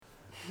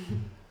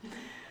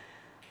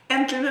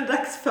äntligen är det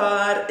dags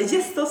för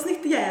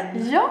gästavsnitt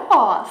igen.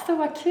 Ja, så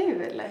vad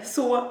kul.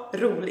 Så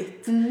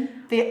roligt.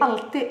 Det är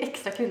alltid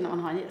extra kul när man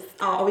har en gäst.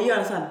 Ja, och vi gör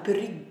en sån här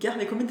brygga.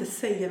 Vi kommer inte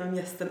säga vem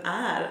gästen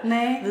är.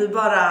 Nej. Vi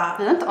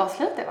har inte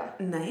avslöjat det, va?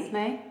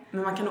 Nej.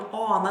 Men man kan nog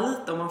ana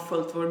lite om man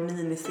följt vår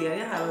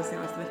miniserie här de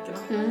senaste veckorna.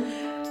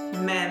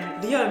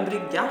 Men vi gör en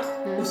brygga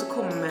och så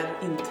kommer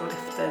intron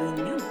efter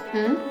ringen.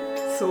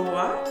 Så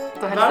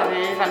då hälsar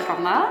vi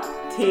välkomna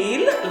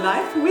till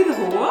Life with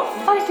Hope.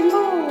 Fighting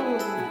Ball.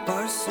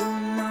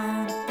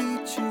 Barcelona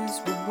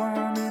beaches were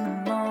warm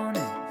in the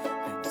morning,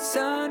 and the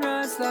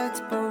sunrise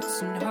lights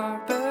boats and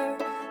harbor.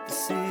 The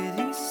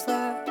city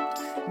slept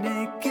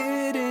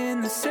naked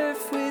in the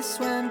surf. We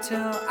swam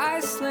till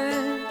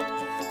Iceland,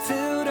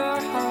 filled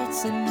our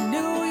hearts in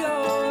New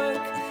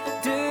York.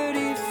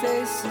 Dirty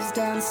faces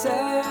down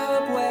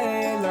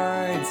subway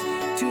lines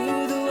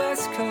to the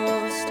west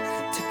coast,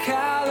 to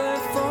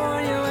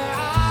California, where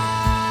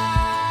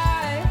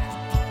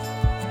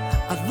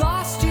I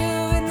lost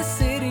you in the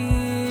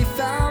city,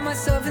 found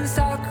myself in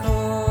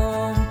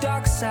Stockholm,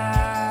 dark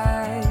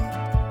side,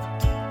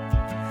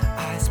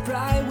 eyes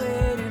bright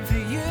waiting for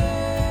you.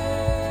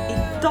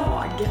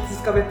 Idag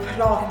ska vi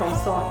prata om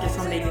saker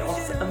som ligger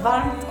oss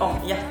varmt om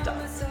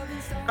hjärtat.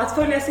 Att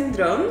följa sin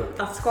dröm,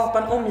 att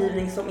skapa en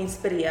omgivning som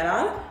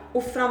inspirerar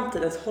och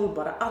framtidens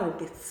hållbara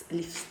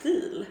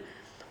arbetslivsstil.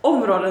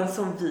 Områden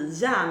som vi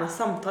gärna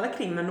samtalar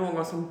kring med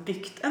någon som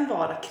byggt en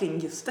vardag kring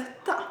just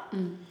detta.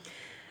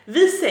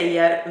 Vi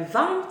säger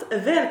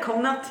varmt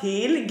välkomna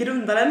till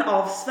grundaren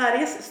av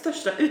Sveriges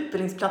största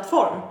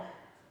utbildningsplattform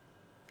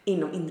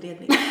inom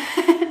inredning.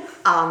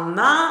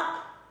 Anna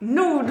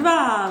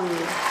Nordvall.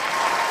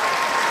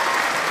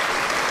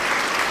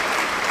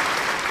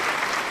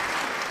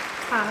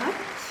 Tack.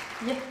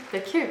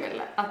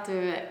 Jättekul att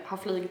du har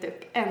flygit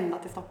upp ända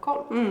till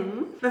Stockholm.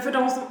 Men för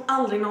de som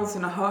aldrig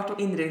någonsin har hört om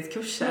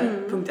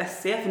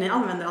inredningskurser.se, för ni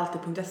använder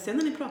alltid .se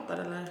när ni pratar,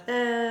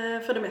 eller?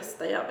 För det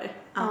mesta gör vi.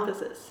 Ja,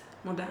 precis.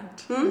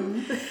 Modernt.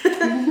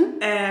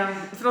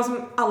 För de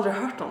som aldrig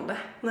har hört om det.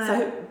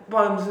 Så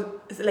bara om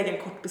du lägger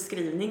en kort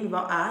beskrivning,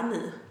 vad är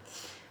ni?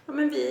 Ja,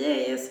 men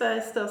vi är ju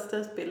Sveriges största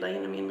utbildare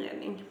inom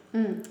inredning.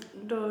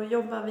 Då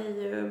jobbar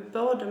vi ju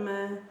både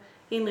med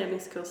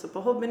inredningskurser på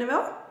hobbynivå,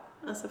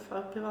 alltså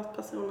för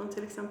privatpersoner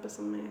till exempel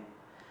som är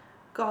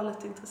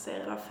galet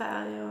intresserade av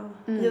färg och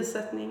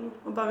ljussättning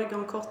och bara vill gå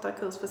en kortare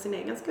kurs för sin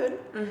egen skull.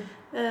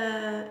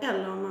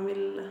 Eller om man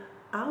vill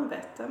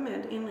arbeta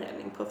med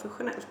inredning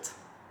professionellt.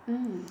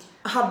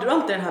 Hade du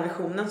alltid den här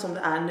visionen som det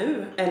är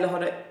nu, eller har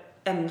det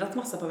ändrat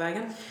massa på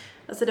vägen?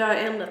 Alltså det har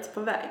ändrats på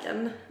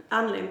vägen.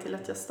 Anledningen till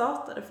att jag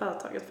startade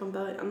företaget från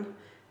början,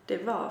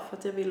 det var för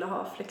att jag ville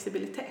ha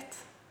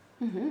flexibilitet.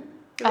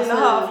 Jag ville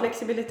ha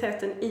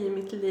flexibiliteten i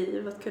mitt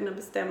liv, att kunna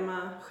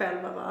bestämma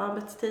själv över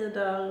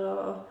arbetstider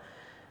och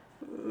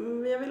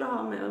jag ville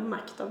ha mer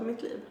makt över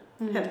mitt liv,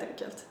 helt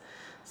enkelt.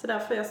 Så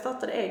därför jag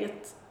startade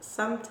eget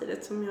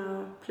samtidigt som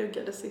jag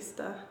pluggade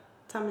sista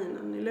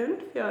terminen i Lund,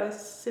 för jag är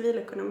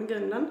civilekonom i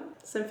grunden.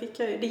 Sen fick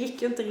det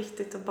gick ju inte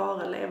riktigt att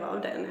bara leva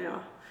av det när jag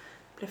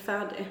blev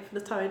färdig, för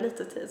det tar ju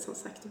lite tid som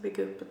sagt att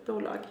bygga upp ett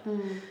bolag.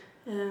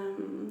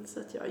 Så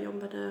att jag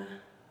jobbade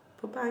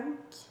på bank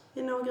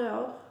i några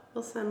år.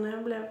 Och sen när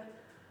jag blev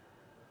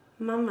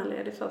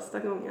mammaledig första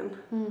gången,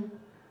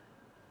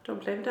 då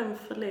blev den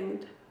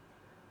förlängd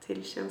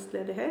till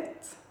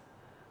tjänstledighet.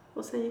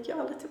 Och sen gick jag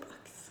aldrig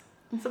tillbaks.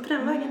 Så på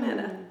den vägen är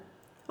det.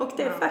 Och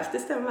det är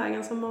faktiskt den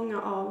vägen som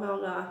många av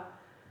våra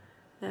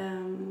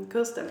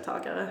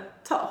kursdeltagare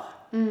tar.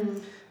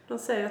 De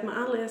säger att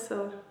man aldrig är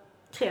så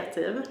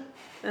kreativ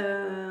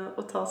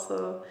och tar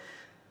så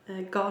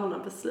galna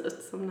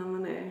beslut som när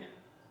man är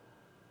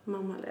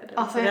mammaledig,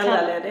 alltså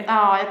föräldraledig.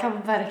 Jag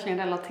kan verkligen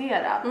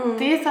relatera.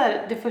 Det är så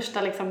här, det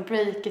första liksom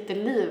breaket i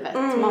livet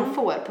man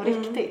får på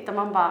riktigt. Där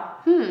man bara,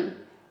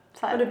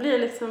 så här. Och det blir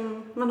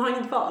liksom, man har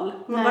inget val.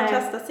 Man bara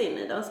kastas in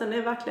i det. Och sen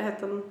är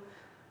verkligheten,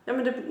 ja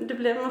men det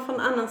blir, man får en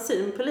annan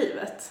syn på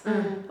livet.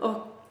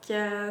 Och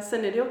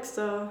sen är det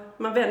också,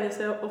 man vänjer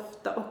sig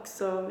ofta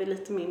också vid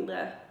lite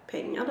mindre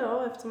pengar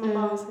då, eftersom man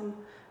bara har sin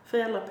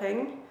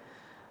föräldrapeng.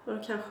 Och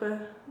då kanske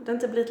det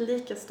inte blir ett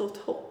lika stort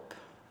hopp.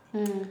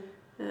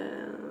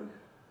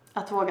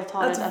 Att våga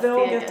ta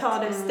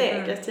det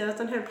steget. Ja,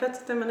 utan helt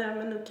plötsligt är man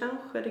men nu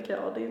kanske det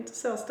går. Det är ju inte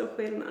så stor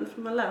skillnad.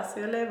 För man lär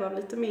sig att leva av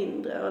lite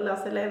mindre och lär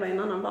sig leva i en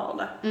annan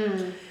vardag.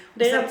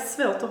 Det är rätt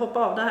svårt att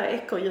hoppa av det här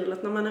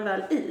ekorrhjulet när man är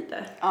väl i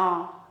det.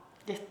 Ja,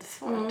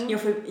 jättesvårt. Ja,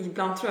 för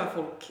ibland tror jag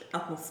folk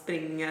att man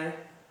springer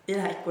i det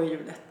här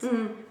ekorrhjulet.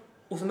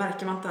 Och så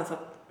märker man inte ens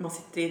att man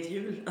sitter i ett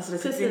hjul. Alltså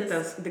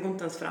det går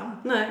inte ens fram.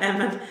 Nej,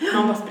 men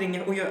man bara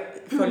springer och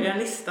följer en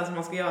lista som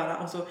man ska göra.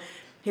 Och så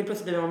helt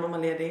plötsligt blir man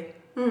mammaledig.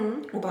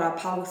 Och bara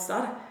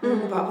pausar.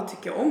 Och bara, vad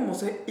tycker jag om? Och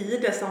så i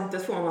det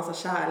samtidigt får man massa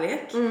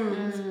kärlek.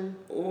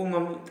 Och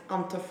man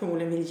antar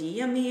förmodligen vill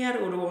ge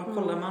mer. Och då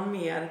kollar man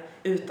mer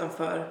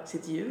utanför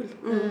sitt hjul.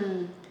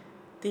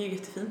 Det är ju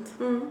jättefint.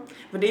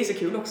 Men det är ju så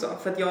kul också.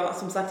 För att jag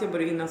som sagt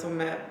jobbade innan som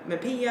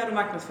med PR och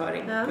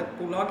marknadsföring på ett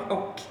bolag.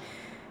 Och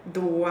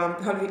då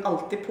höll vi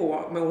alltid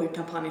på med olika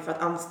kampanjer för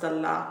att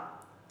anställa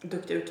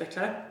duktiga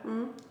utvecklare.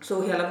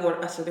 Så hela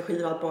vår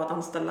strategi var bara att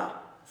anställa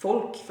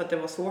folk för att det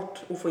var svårt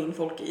att få in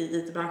folk i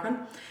IT-branschen.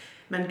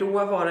 Men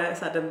då var det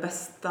så här, den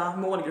bästa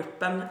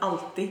målgruppen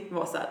alltid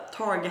var så här,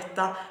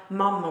 targeta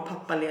mamma och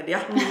pappa lediga.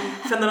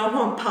 För när de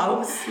har en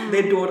paus, det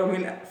är då de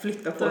vill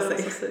flytta på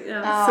sig. Så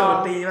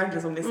det är ju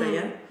verkligen som ni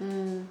säger.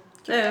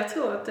 Jag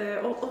tror att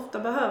ofta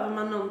behöver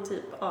man någon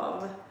typ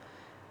av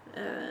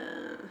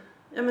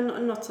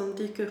något som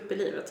dyker upp i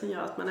livet som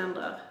gör att man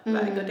ändrar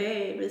väg. Och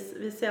det är,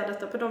 vi ser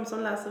detta på de som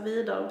läser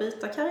vidare och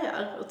byter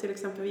karriär. Och till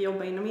exempel vi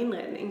jobbar inom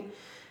inredning.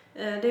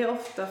 Det är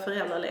ofta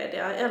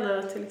föräldralediga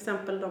eller till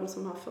exempel de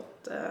som har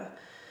fått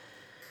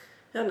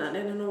när det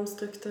är en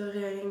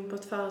omstrukturering på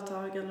ett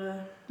företag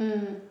eller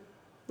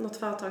något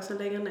företag som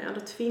lägger ner.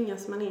 Då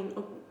tvingas man in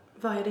och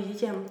vad är det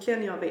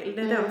egentligen jag vill?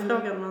 Det är den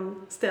frågan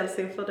man ställs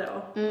inför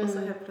då. Och så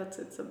helt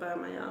plötsligt så börjar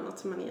man göra något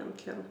som man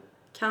egentligen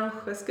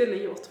kanske skulle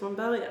gjort från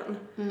början.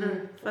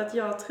 För att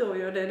jag tror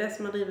ju, det är det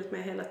som har drivit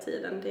mig hela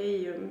tiden, det är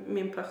ju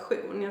min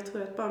passion. Jag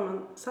tror att bara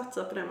man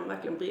satsar på det man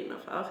verkligen brinner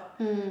för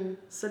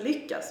så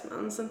lyckas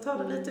man. Sen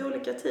tar det lite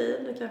olika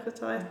tid, det kanske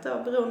tar 1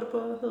 år beroende på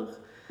hur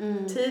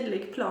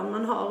tydlig plan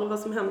man har och vad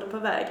som händer på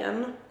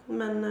vägen.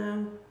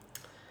 Men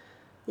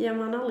ger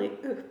man aldrig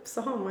upp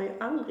så har man ju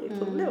aldrig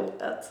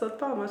förlorat. Så att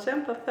bara man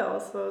kämpar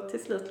på så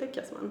till slut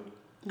lyckas man,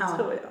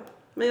 tror jag.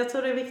 Men jag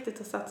tror det är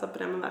viktigt att satsa på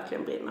det man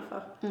verkligen brinner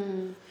för.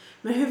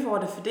 Men hur var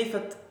det för dig? För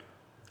att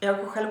jag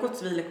har själv gått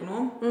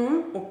civilekonom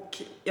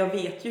och jag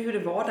vet ju hur det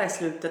var där i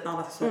slutet när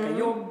alla ska söka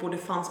jobb och det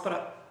fanns bara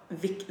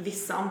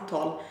vissa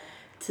antal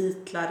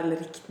titlar eller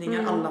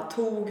riktningar alla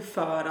tog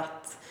för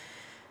att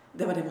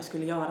det var det man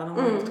skulle göra när man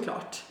hade gått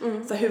klart.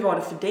 Så hur var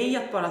det för dig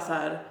att bara så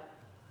här...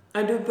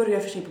 Du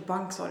började för sig på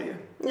bank, sa du ju.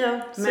 Ja,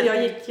 så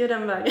jag gick ju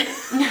den vägen.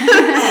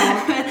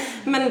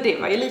 Men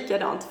det var ju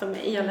likadant för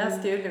mig. Jag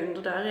läste ju Lund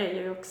och där är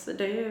ju också,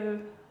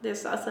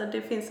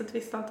 det finns ett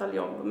visst antal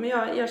jobb. Men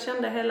jag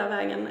kände hela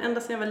vägen,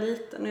 ända sedan jag var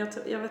liten. Och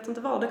jag vet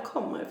inte var det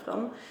kommer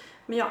ifrån.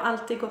 Men jag har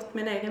alltid gått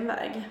min egen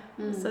väg.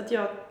 Så att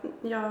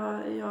jag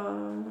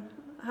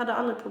hade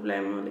aldrig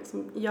problem att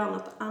liksom göra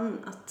något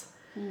annat.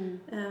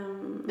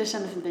 Det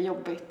kändes inte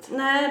jobbigt?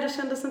 Nej, det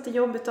kändes inte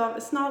jobbigt,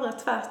 snarare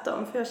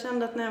tvärtom. För jag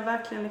kände att när jag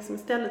verkligen liksom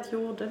istället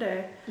gjorde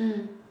det,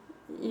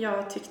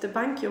 jag tyckte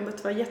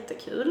bankjobbet var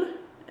jättekul.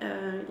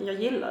 Jag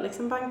gillar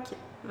liksom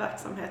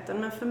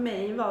bankverksamheten, men för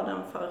mig var den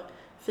för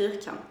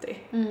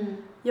fyrkantig.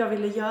 Jag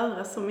ville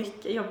göra så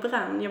mycket, jag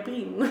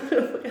brinner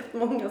för rätt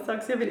många saker,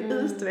 så jag ville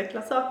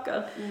utveckla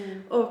saker.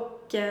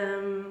 Och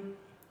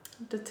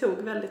det tog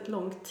väldigt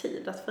lång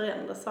tid att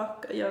förändra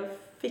saker. Jag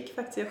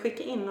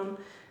skickade in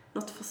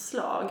något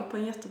förslag på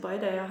en jättebra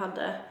idé jag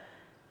hade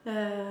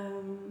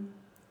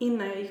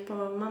innan jag gick på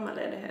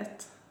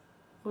mammaledighet.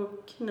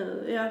 Och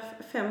nu,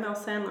 5 år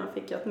senare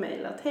fick jag ett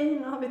mejl att hej,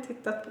 nu har vi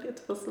tittat på ditt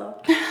förslag.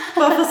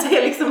 Bara för att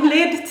se liksom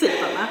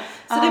ledtiderna.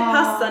 Så det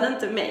passade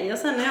inte mig. Och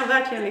sen när jag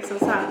verkligen liksom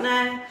så här,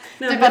 nej.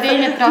 Det är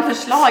inget bra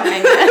förslag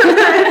längre.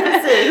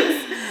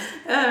 Precis.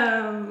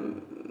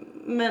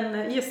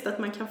 Men just att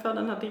man kan få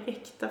den här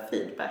direkta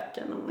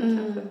feedbacken om man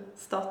kanske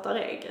startar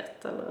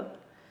eget eller...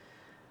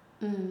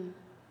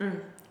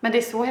 Men det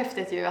är så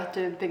häftigt ju att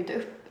du byggde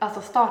upp,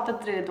 alltså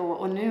startade det då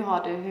och nu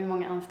har du hur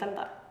många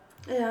anställda?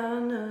 Ja,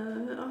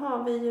 nu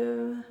har vi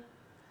ju,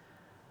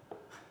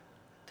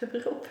 det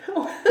beror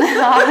på.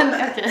 Ja,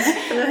 okej.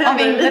 Om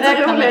vi inte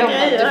räknar med dem,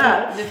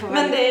 du får väl...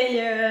 Men det är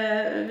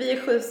ju, vi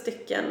är 7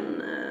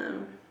 stycken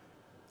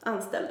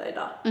anställda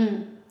idag,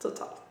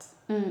 totalt.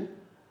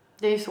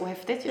 Det är ju så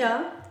häftigt ju. Ja.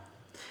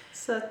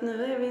 Så att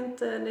nu är vi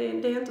inte,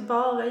 det är inte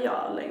bara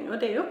jag längre. Och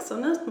det är också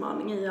en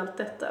utmaning i allt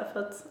detta. För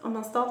att om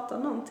man startar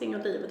någonting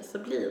och driver det så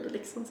blir det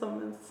liksom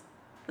som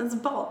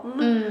ens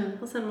barn.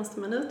 Och sen måste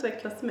man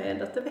utvecklas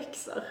med att det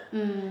växer.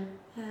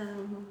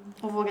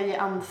 Och våga ge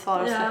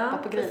ansvar och släppa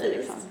på grejer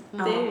liksom.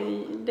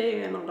 Det är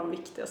ju en av de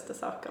viktigaste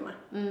sakerna.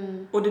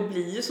 Och det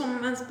blir ju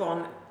som ens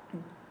barn,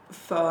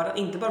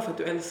 inte bara för att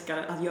du älskar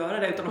att göra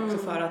det utan också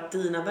för att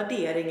dina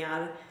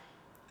värderingar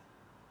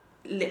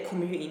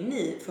kommer ju in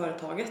i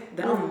företaget.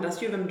 Det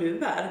andas ju vem du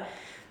är.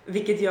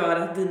 Vilket gör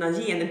att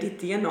ditt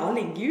DNA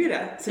ligger ju i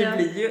det. Så det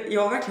blir ju,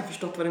 jag har verkligen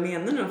förstått vad du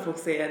menar när folk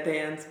säger att det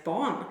är ens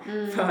barn.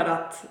 För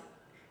att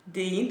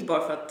det är inte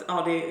bara för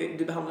att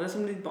du behandlar det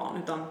som ditt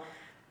barn, utan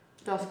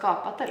du har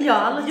skapat det. Jag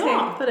har aldrig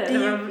tänkt på det.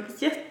 Det var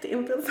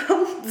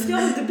jätteintressant. Ja,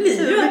 det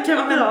blir ju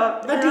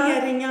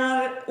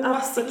värderingar,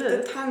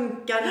 åsikter,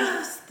 tankar,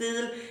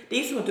 livsstil. Det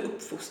är som att du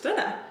uppfostrar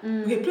det.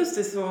 Och helt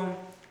plötsligt så...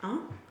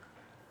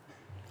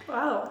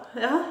 Wow,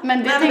 ja.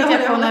 Men det tänkte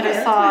jag på när du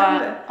sa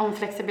om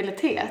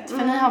flexibilitet.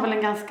 För ni har väl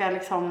en ganska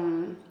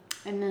liksom...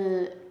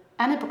 Ni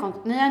är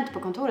inte på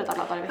kontoret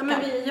alla dagar i veckan?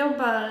 Ja,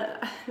 men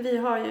vi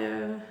har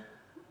ju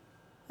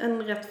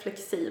en rätt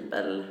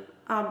flexibel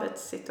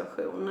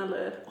arbetssituation,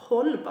 eller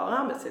hållbar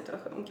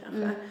arbetssituation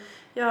kanske.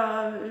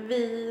 Ja,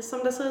 som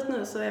det ser ut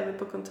nu så är vi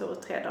på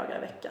kontoret 3 dagar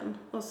i veckan.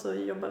 Och så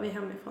jobbar vi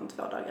hemifrån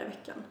 2 dagar i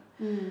veckan.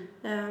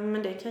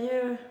 Men det kan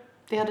ju...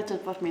 Det hade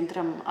typ varit min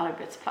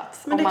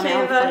drömarbetsplats. Men det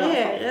kan ju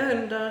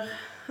variera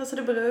Alltså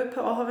det beror ju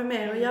på. Har vi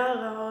mer att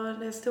göra och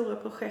det är stora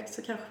projekt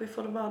så kanske vi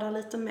får det vara där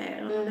lite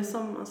mer. Och när det är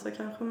sommar så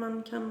kanske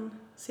man kan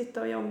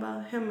sitta och jobba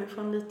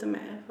hemifrån lite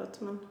mer. För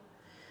att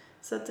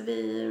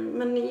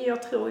men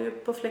jag tror ju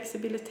på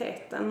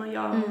flexibiliteten och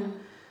jag...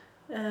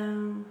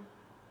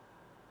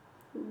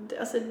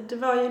 Alltså det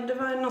var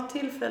ju något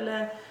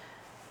tillfälle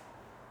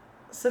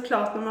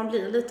såklart när man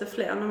blir lite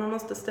fler, när man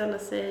måste ställa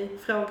sig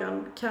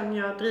frågan, kan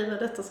jag driva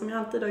detta som jag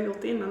alltid har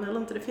gjort innan eller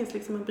inte? Det finns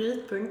liksom en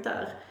brytpunkt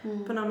där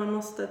på när man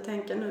måste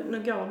tänka,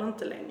 nu går det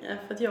inte längre,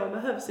 för att jag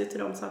behövs ju till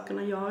de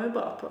sakerna jag är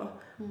bra på.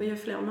 Och ju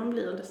fler man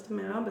blir, desto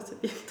mer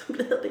arbetsuppgifter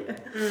blir det.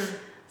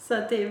 Så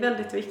att det är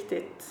väldigt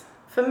viktigt.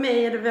 För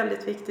mig är det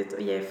väldigt viktigt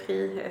att ge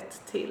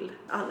frihet till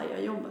alla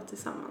jag jobbar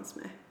tillsammans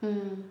med.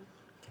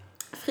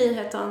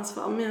 Frihet och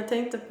ansvar. Men jag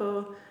tänkte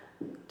på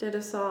det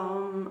du sa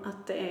om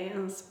att det är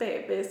ens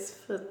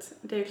bebis. För att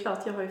det är ju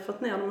klart, jag har ju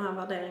fått ner de här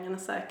värderingarna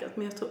säkert.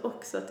 Men jag tror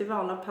också att i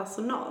val av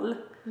personal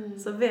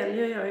så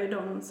väljer jag ju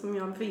de som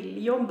jag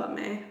vill jobba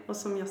med. Och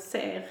som jag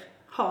ser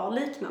har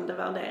liknande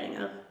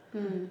värderingar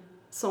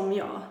som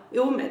jag.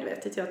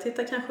 Omedvetet. Jag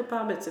tittar kanske på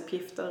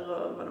arbetsuppgifter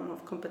och vad de har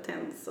för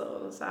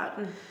kompetenser och så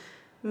här.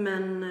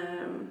 Men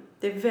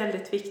det är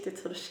väldigt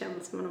viktigt hur det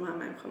känns med de här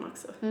människorna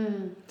också.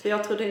 För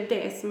jag tror det är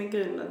det som är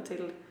grunden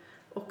till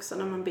också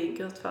när man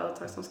bygger ett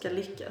företag som ska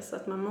lyckas.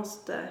 Att man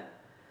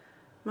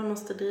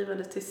måste driva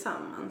det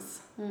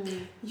tillsammans.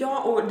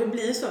 Ja, och det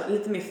blir så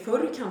lite mer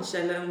förr kanske.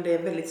 Eller om det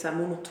är väldigt så här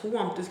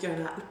monotont. Du ska göra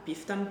den här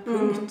uppgiften,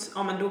 punkt.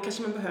 Ja, men då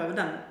kanske man behöver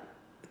den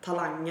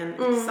talangen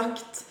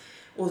exakt.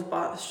 Och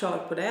bara kör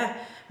på det.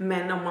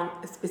 Men om man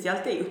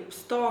speciellt är i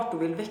uppstart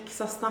och vill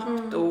växa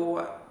snabbt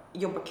och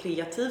jobba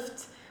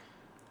kreativt,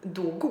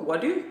 då går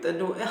det ju inte.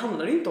 Då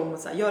handlar det ju inte om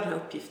att göra den här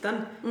uppgiften.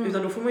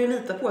 Utan då får man ju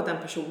lita på att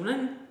den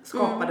personen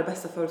skapar de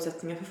bästa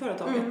förutsättningar för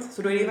företaget.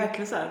 Så då är det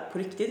verkligen så här på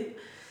riktigt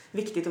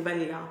viktigt att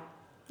välja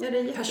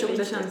person.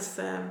 Det känns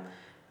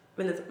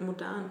väldigt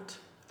modernt.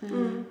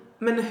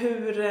 Men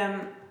hur...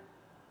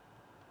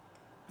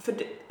 För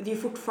det är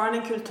fortfarande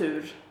en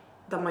kultur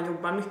där man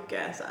jobbar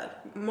mycket så här,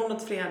 måndag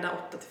till fredag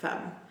 8-5.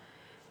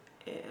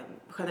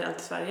 Generellt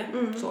i Sverige.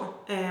 Så.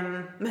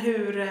 Men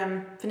hur,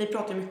 för ni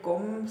pratar ju mycket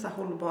om så här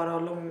hållbara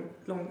och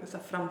lång så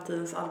här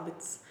framtidens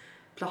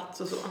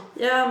arbetsplats och så.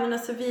 Ja, men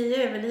alltså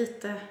vi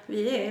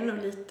är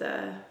nog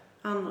lite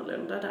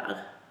annorlunda där.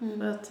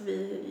 För att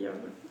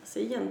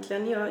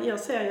jag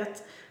ser ju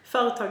att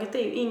företaget är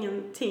ju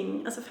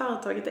ingenting, alltså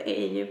företaget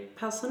är ju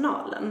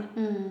personalen.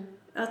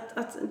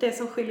 Att det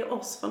som skiljer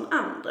oss från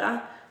andra,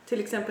 till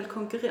exempel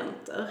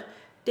konkurrenter,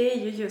 det är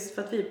ju just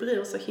för att vi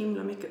bryr oss så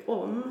himla mycket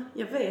om.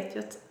 Jag vet ju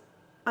att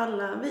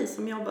alla vi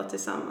som jobbar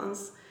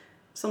tillsammans,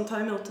 som tar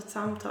emot ett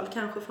samtal,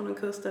 kanske från en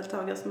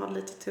kursdeltagare som har det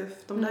lite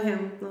tufft, om det har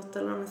hänt något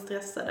eller de är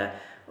stressade,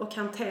 och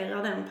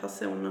hanterar den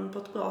personen på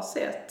ett bra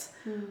sätt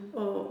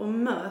och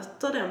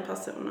möter den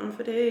personen,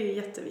 för det är ju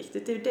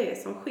jätteviktigt. Det är ju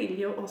det som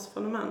skiljer oss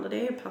från de andra, det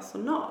är ju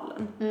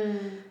personalen.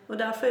 Och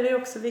därför är det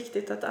också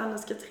viktigt att alla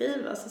ska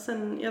trivas. Och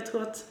sen, jag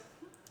tror att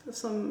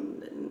som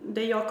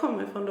det jag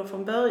kommer ifrån då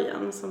från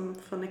början, som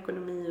från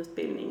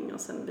ekonomiutbildning och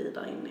sen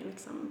vidare in i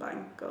liksom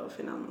bank och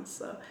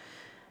finanser,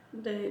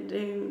 det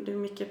är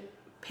mycket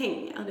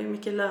pengar, det är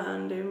mycket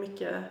lön, det är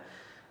mycket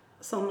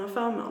sådana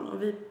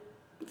förmåner.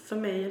 För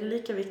mig är det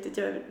lika viktigt,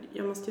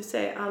 jag måste ju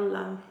se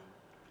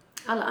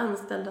alla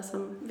anställda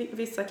som,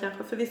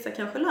 för vissa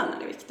kanske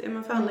lönen är viktig,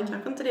 men för andra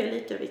kanske inte det är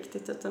lika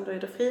viktigt, utan då är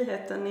det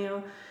friheten i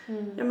att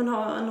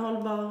ha en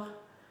hållbar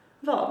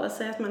vardag.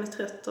 Säg att man är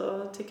trött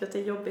och tycker att det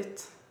är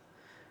jobbigt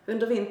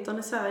under vintern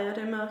i Sverige,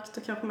 det är mörkt,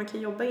 och kanske man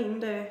kan jobba in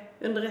det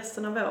under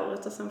resten av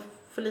året och sen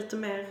få lite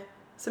mer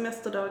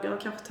semesterdagar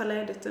och kanske ta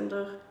ledigt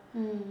under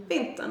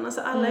vintern.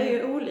 Alltså alla är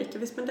ju olika.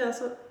 Vi spenderar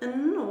så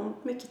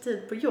enormt mycket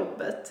tid på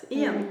jobbet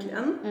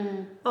egentligen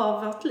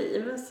av vårt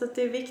liv. Så att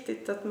det är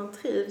viktigt att man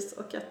trivs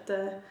och att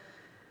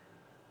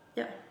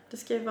det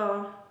ska ju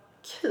vara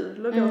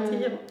kul att gå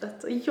till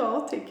jobbet. Och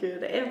jag tycker ju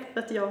det, för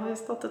att jag har ju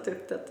startat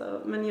upp detta.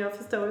 Men jag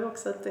förstår ju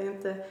också att det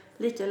inte är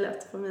lika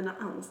lätt för mina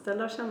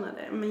anställda att känna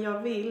det. Men jag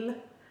vill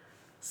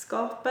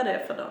skapa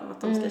det för dem,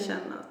 att de ska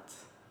känna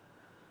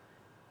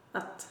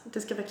att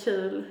det ska vara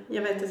kul.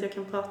 Jag vet att jag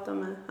kan prata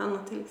med Anna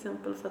till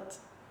exempel, för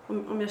att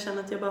om jag känner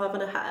att jag behöver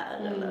det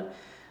här. Eller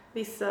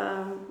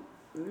vissa,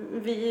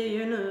 vi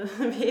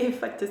är ju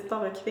faktiskt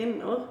bara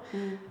kvinnor.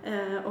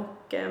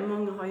 Och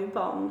många har ju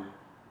barn,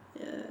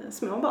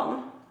 små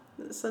barn.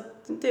 Så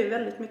det är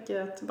väldigt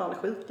mycket att barn är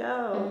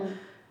sjuka. Och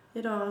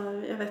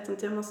idag, jag vet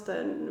inte,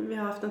 vi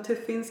har haft en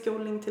tuff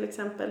inskolning till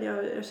exempel.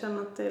 Jag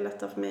känner att det är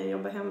lättare för mig att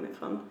jobba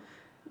hemifrån.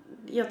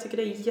 Jag tycker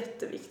det är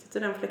jätteviktigt,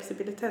 och den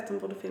flexibiliteten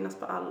borde finnas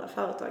på alla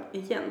företag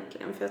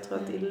egentligen. För jag tror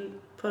att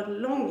på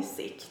lång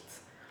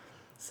sikt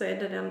så är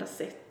det enda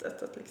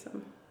sättet att liksom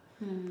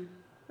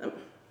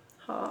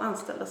ha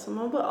anställda som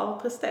mår bra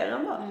och presterar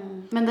bra.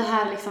 Men det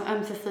här liksom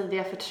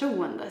ömsesidiga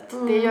förtroendet,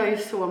 det gör ju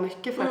så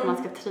mycket för att man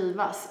ska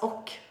trivas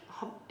och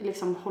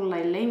liksom hålla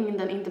i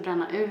längden, inte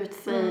bränna ut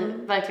sig,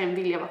 verkligen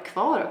vilja vara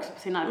kvar också på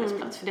sin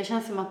arbetsplats. För det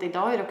känns som att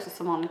idag är det också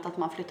så vanligt att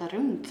man flyttar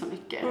runt så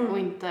mycket och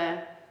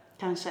inte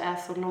kanske är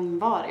så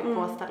långvarig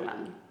på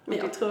ställen. Men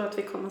jag tror att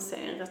vi kommer se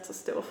en rätt så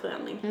stor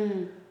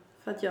förändring.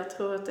 För att jag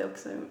tror att det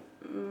också är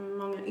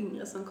många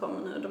yngre som kommer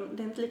nu.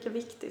 Det är inte lika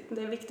viktigt.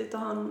 Det är viktigt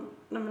att ha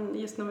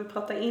just när vi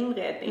pratar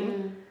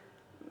inredning.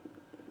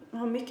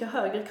 Ha mycket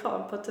högre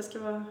krav på att det ska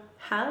vara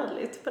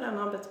härligt på den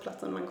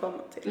arbetsplatsen man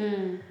kommer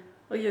till.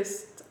 Och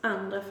just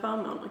andra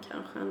förmåner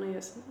kanske än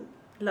just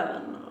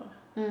lön.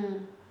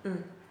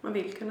 Man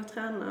vill kunna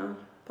träna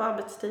på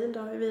arbetstid. Då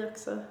har vi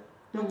också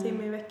någon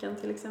timme i veckan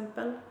till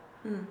exempel.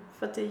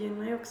 För att det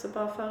gynnar ju också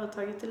bara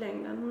företaget i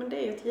längden. Men det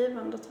är ju ett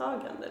givande och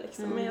tagande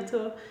liksom. Men jag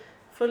tror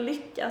för att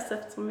lyckas,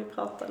 eftersom vi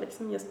pratar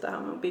liksom just det här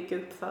med att bygga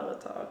upp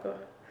företag.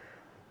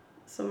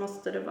 Så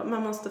måste det vara,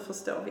 man måste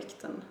förstå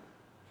vikten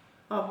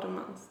av de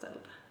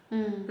anställda.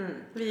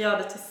 Vi gör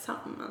det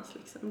tillsammans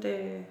liksom.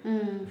 Det är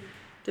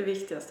det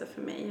viktigaste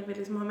för mig. Jag vill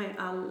liksom ha med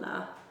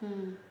alla.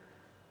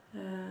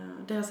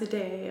 Deras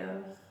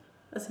idéer.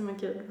 Alltså men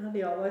gud, vad hade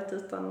jag varit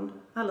utan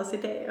allas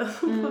idéer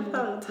på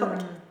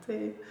företaget?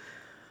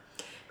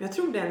 Men jag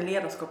tror det är en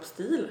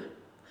ledarskapsstil.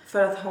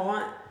 För att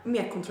ha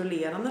mer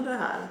kontrollerande det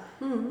här.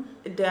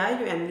 Det är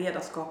ju en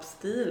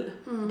ledarskapsstil.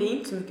 Det är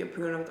inte så mycket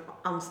på grund av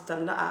att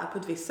anställda är på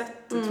ett visst sätt.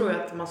 Det tror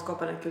jag att man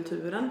skapar den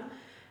kulturen.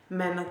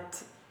 Men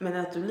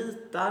att du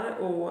litar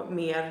och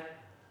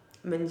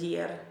men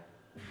ger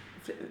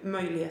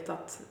möjlighet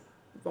att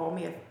vara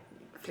mer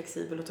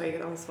flexibel och ta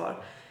eget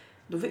ansvar.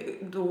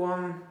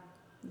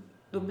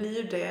 Då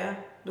blir ju det,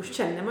 då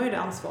känner man ju det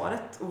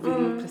ansvaret och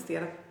vill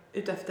prestera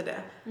utefter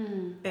det.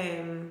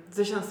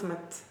 Det känns som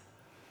ett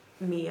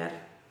mer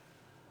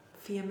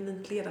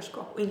feminint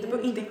ledarskap. Och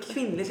inte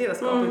kvinnligt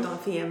ledarskap utan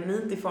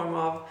feminint i form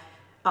av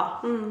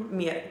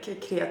mer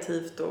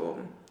kreativt och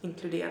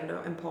inkluderande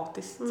och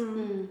empatiskt.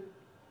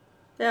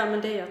 Ja,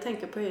 men det jag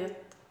tänker på är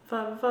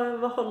att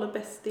vad håller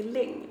bäst i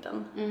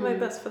längden? Vad är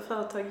bäst för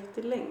företaget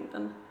i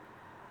längden?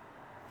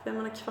 För jag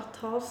menar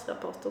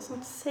kvartalsrapporter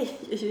som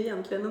säger ju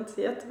egentligen inte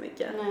så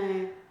jättemycket.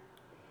 Nej.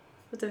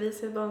 För det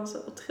visar ju bara en så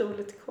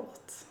otroligt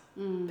kort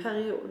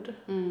period.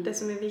 Det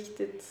som är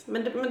viktigt.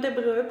 Men det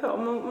beror ju på.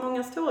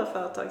 Många stora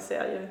företag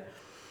ser ju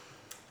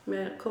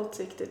mer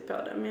kortsiktigt på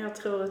det. Men jag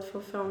tror att för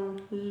att få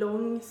en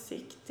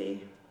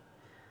långsiktig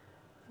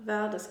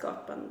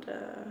värdeskapande,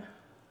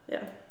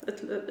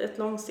 ett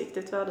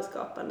långsiktigt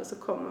värdeskapande så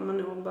kommer man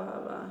nog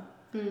behöva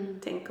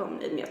tänka om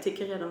det. Men jag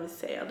tycker redan vi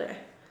ser det.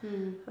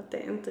 Att det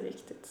är inte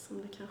riktigt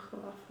som det kanske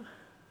var för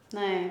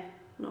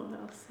några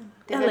år sedan.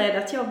 Eller är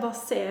det att jag bara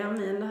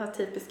ser det här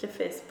typiska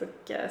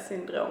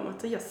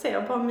Facebook-syndromet och jag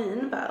ser bara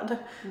min värld.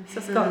 Så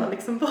jag skalar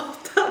liksom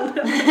bort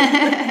andra.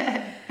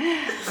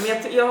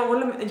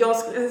 Jag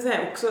skulle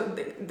säga också,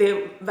 det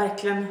är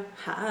verkligen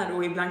här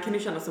och ibland kan det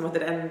kännas som att det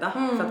är det enda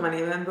för att man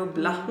är i en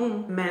bubbla.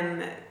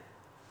 Men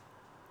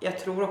jag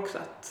tror också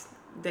att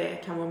det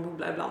kan vara en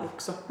bubbla ibland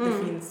också. Det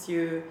finns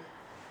ju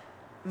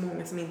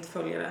många som inte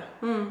följer det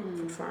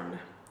fortfarande.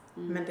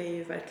 Men det är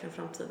ju verkligen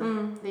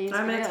framtiden.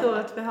 Men jag tror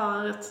att vi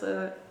har ett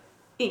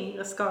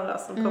yngre skara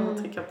som kommer att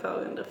trycka på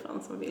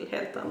underifrån som vill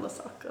helt andra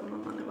saker än vad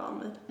man är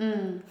van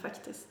vid.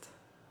 Faktiskt.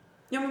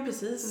 Ja men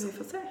precis. Vi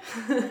får se.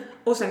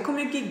 Och sen kommer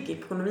ju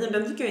gig-ekonomin,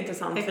 den tycker jag är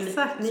intressant.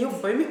 Exakt. För ni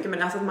jobbar ju mycket med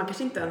det. Alltså att man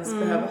kanske inte ens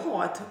behöver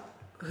ha ett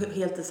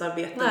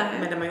heltidsarbete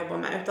med det man jobbar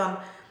med. Utan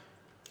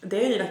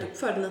det är ju lagt upp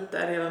för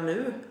lite redan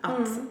nu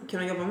att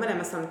kunna jobba med det,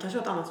 men sen kanske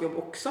ha ett annat jobb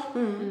också.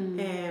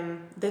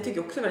 Det tycker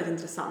jag också är väldigt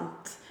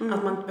intressant.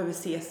 Att man inte behöver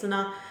se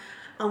sina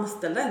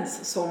anställda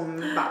ens som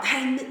bara,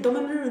 de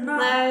är mina.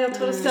 Nej, jag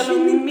tror det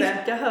ställer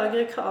mycket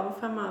högre krav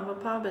framöver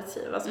på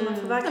arbetsgivare. Alltså man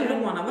får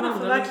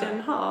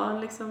verkligen ha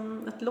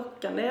liksom ett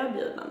lockande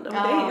erbjudande. Och det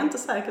är inte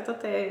säkert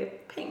att det är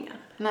pengar.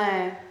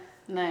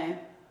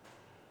 Nej.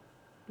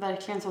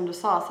 Verkligen som du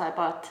sa, så här,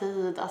 bara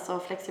tid, alltså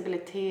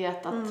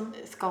flexibilitet, att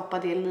skapa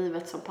det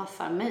livet som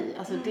passar mig.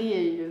 Alltså det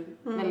är ju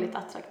väldigt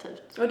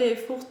attraktivt. Och det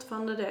är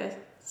fortfarande det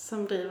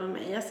som driver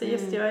mig. Alltså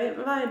just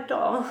varje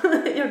dag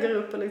jag går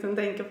upp och liksom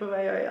tänker på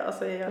vad jag gör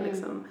så är jag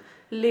liksom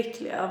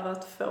lycklig över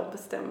att få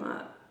bestämma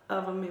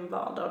över min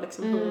vardag och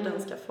liksom hur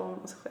den ska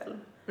formas själv.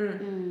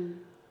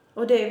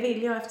 Och det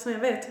vill jag, eftersom jag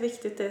vet hur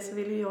viktigt det är så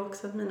vill jag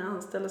också att mina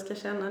anställda ska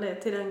känna det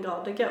till den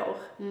grad det går.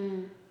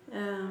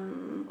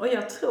 Och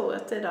jag tror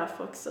att det är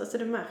därför också, så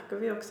det märker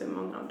vi också i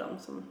många av dem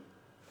som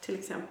till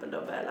exempel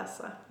då börjar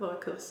läsa våra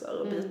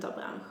kurser och byta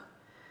bransch.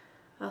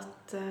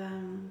 Att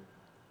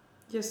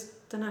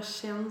just den här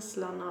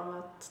känslan av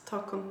att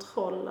ta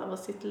kontroll över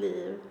sitt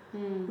liv,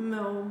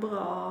 må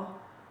bra,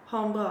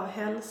 ha en bra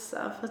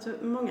hälsa. För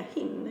att många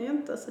hinner ju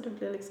inte, så det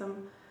blir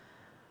liksom,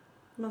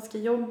 man ska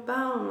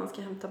jobba och man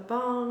ska hämta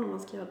barn och man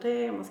ska göra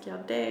det och man ska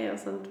göra det och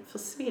sen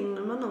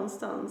försvinner man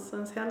någonstans och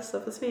ens hälsa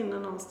försvinner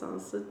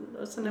någonstans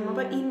och sen är man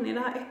bara inne i det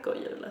här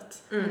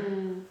ekorrhjulet.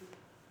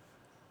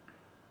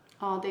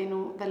 Ja, det är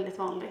nog väldigt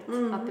vanligt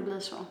att det blir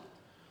så.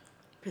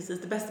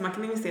 Precis, det bästa man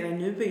kan investera i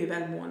nu är ju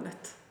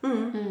välmåendet.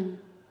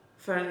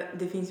 För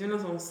det finns ju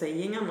någon sån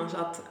saying annars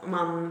att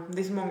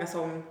det är så många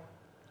som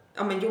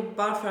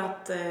jobbar för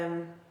att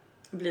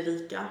bli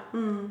rika.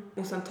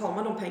 Och sen tar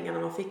man de pengarna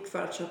man fick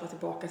för att köpa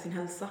tillbaka sin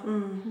hälsa.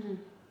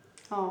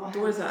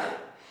 Då är det så här.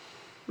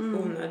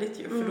 onödigt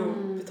ju. För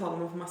då betalar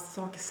man för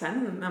massa saker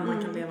sen när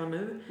man kan leva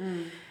nu.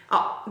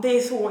 Ja, det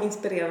är så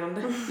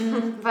inspirerande.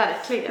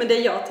 Verkligen. Men det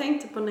jag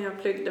tänkte på när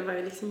jag pluggade var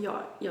ju liksom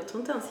jag tror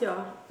inte ens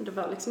det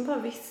var liksom bara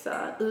vissa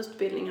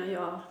utbildningar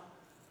jag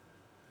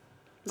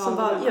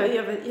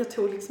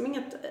tog liksom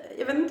inget,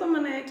 jag vet inte om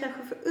man är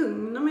kanske för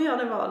ung när man gör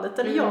det valet,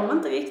 eller jag var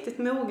inte riktigt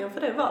mogen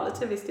för det valet,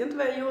 jag visste ju inte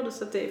vad jag gjorde,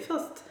 så det är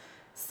först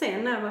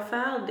sen när jag var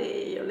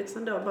färdig och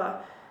liksom då bara,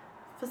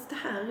 fast det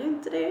här är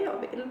inte det jag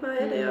vill, vad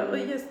är det och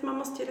just man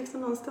måste ju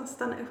liksom någonstans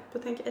stanna upp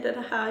och tänka, är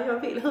det här jag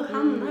vill, hur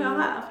hamnar jag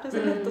här, för det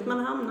är så lätt att man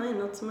hamnar i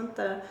något som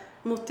inte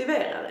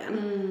motiverar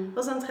en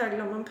och sen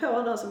tragglar man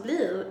på där, så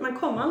man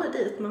kommer aldrig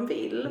dit man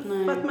vill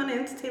för att man är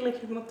inte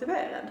tillräckligt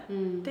motiverad.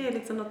 Det är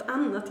liksom något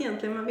annat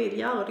egentligen man vill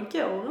göra, och det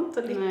går inte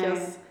att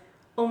lyckas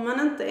om man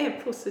inte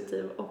är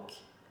positiv och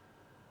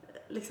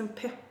liksom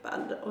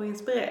peppad och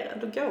inspirerad,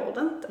 då går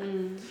det inte.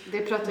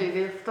 Det pratar ju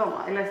vi ofta om,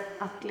 eller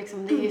att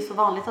liksom, det är ju så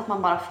vanligt att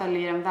man bara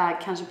följer en väg,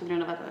 kanske på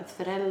grund av att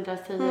föräldrar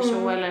säger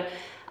så, eller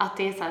att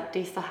det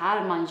är så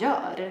här man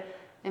gör.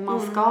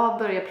 Man ska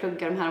börja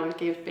plugga de här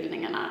olika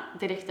utbildningarna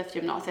direkt efter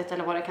gymnasiet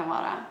eller vad det kan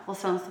vara, och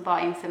sen så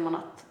bara inser man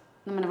att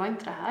nej, men det var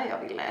inte det här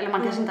jag ville, eller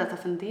man kanske inte ens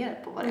har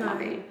funderat på vad det är man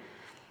vill.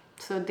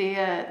 Så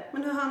det...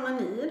 Men hur hamnar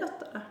ni i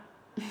detta då?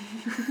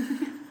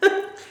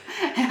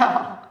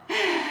 Ja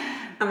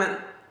men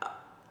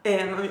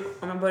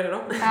om jag börjar då,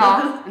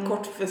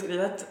 kort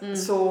beskrivet,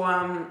 så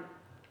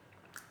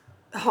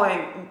har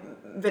jag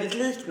väldigt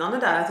liknande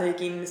där, att jag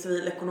gick in i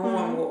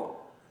civilekonom och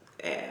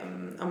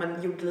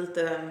gjorde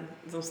lite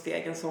de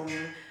stegen som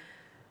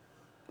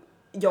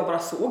jag bara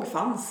såg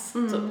fanns.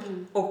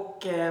 Typ.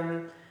 Och,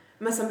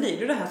 men sen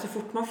blir det här, så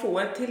fort man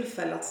får ett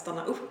tillfälle att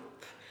stanna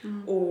upp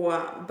och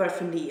börja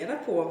fundera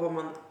på vad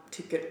man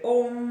tycker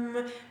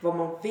om, vad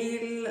man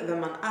vill, vem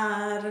man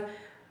är,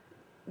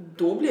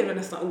 då blev det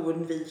nästan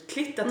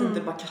oundvikligt att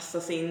inte bara kasta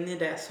sig in i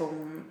det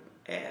som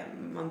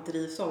man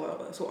drivs av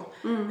och så,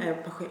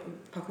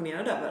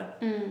 passionerad över.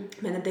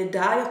 Men det är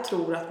där jag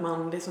tror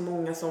att det är så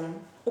många som,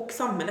 och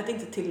samhället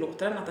inte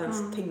tillåter en att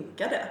ens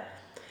tänka det.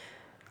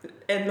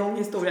 En lång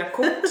historia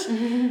kort,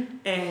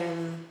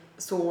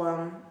 så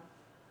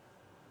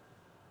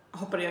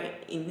hoppade jag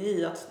in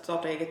i att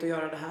starta eget och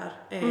göra det här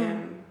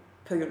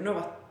på grund av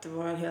att det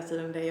var hela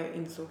tiden det jag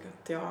insåg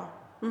att jag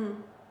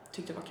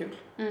tyckte var kul.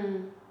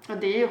 Och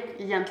det är ju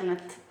egentligen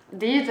ett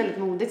väldigt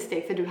modigt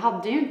steg, för du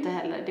hade ju inte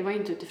heller, det var ju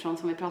inte utifrån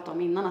som vi pratade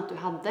om innan, att du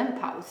hade en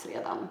paus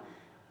redan,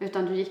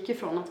 utan du gick ju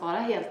från att vara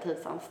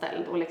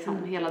heltidsanställd och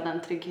liksom hela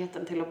den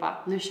tryggheten till att bara,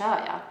 nu kör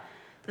jag.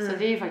 Så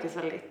det är ju faktiskt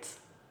väldigt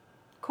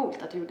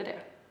coolt att du gjorde det.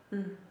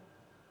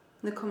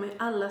 Nu kommer ju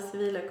alla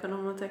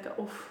civilekonomer att tänka,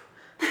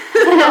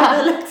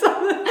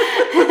 liksom.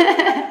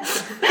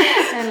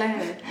 Eller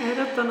hur? Är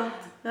detta något?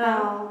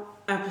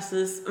 Ja,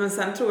 precis. Men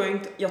sen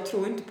tror jag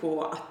tror inte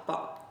på att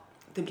bara,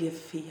 det blev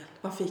fel.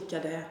 Vad fick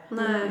jag det?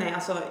 Nej,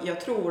 alltså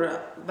jag tror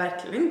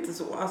verkligen inte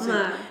så. Alltså,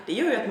 det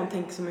gör ju att man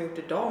tänker som man gjort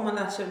idag. Man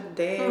lär sig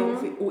det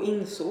och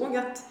insåg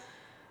att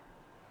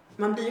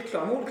man blir ju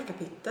klar med olika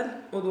kapitel.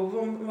 Och då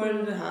var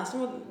det här som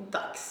var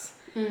dags.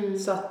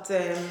 Så att,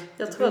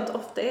 jag tror att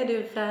ofta är det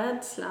ju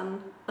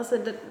rädslan. Alltså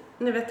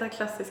ni vet det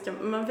klassiska,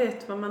 man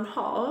vet vad man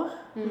har,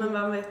 men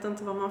man vet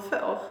inte vad man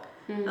får.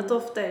 Att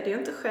ofta är det ju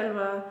inte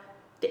själva,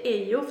 det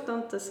är ju ofta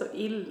inte så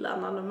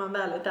illa när man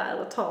väl är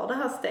där och tar det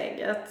här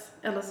steget,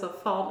 eller så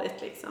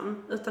farligt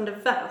liksom. Utan det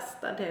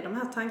värsta, det är de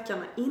här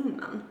tankarna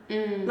innan.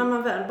 När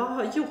man väl bara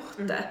har gjort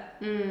det,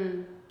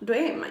 då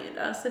är man ju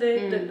där. Så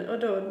och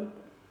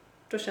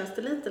då känns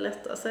det lite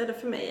lättare, så är det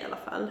för mig i alla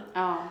fall.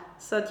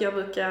 Så att jag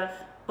brukar,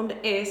 om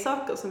det är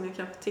saker som jag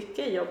kanske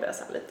tycker är jobbiga,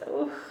 så lite,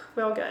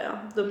 vågar jag?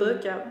 Då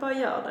brukar jag bara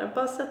göra det.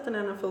 Bara sätta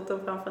ner den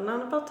foten framför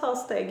den, bara ta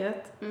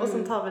steget och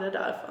sen tar vi det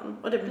därifrån.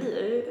 Och det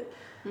blir ju,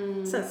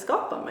 sen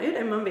skapar man ju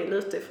det man vill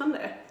utifrån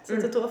det. Så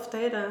att jag tror ofta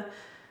är det,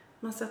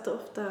 man sätter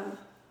ofta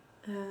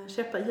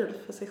käppar i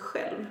hjulet för sig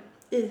själv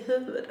i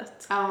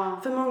huvudet.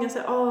 För många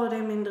säger, det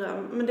är min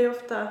dröm. Men det är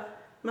ofta,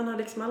 man har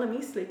liksom aldrig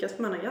misslyckats,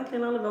 för man har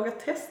egentligen aldrig vågat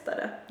testa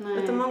det.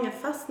 Utan många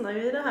fastnar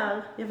ju i det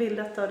här, jag vill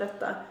detta och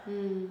detta.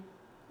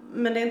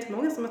 Men det är inte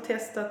många som har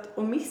testat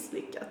och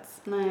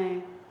misslyckats.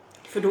 Nej.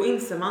 För då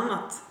inser man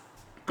att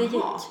det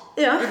gick.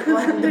 Ja.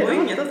 Det var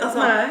inget.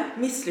 Alltså,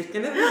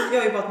 misslyckande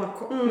gör ju bara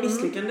att man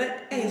misslyckande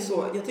är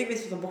så, jag tycker vi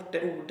ska ta bort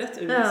det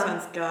ordet ur det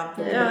svenska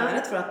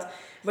vokabuläret, för att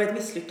vad är ett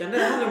misslyckande?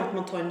 Det handlar om att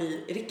man tar en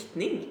ny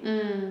riktning.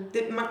 Det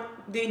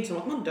är ju inte som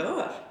att man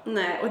dör.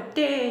 Nej, och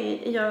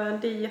det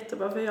är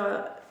jättebra, för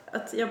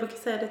jag brukar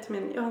säga det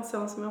till jag har en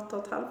son som är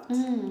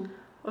 8,5.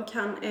 Och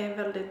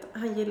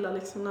han gillar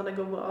liksom när det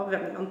går bra.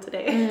 Vem är inte det?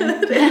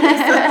 Det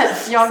är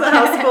liksom så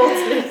här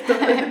sportsligt.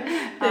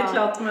 Det är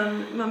klart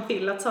man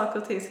vill att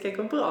saker och ting ska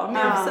gå bra.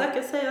 Men jag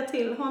försöker säga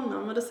till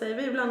honom, och det säger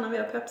vi ibland när vi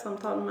har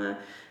peppsamtal med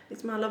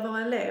liksom alla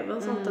våra elever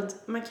och sånt,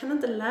 att man kan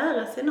inte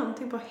lära sig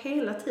någonting på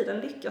hela tiden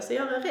lyckas och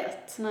göra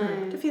rätt.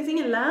 Det finns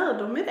ingen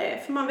lärdom i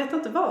det, för man vet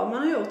inte vad man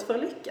har gjort för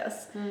att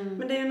lyckas.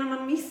 Men det är ju när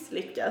man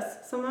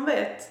misslyckas som man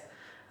vet,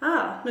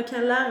 nu kan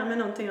jag lära mig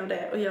någonting av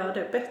det och göra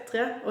det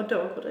bättre och då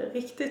går det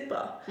riktigt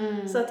bra.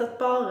 Så att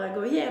bara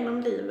gå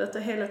igenom livet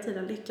och hela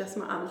tiden lyckas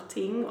med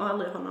allting och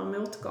aldrig ha några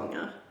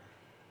motgångar.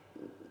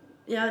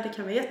 Ja, det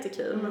kan vara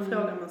jättekul, men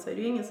frågar man sig,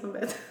 det är ju ingen som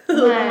vet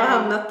hur de har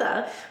hamnat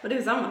där. Och det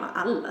är samma med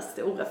alla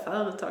stora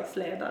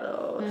företagsledare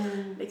och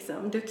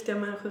liksom, duktiga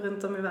människor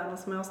runt om i världen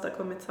som har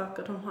åstadkommit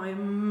saker. De har ju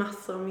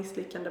massor av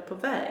misslyckanden på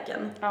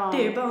vägen. Det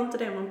är ju bara inte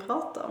det man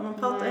pratar om. Man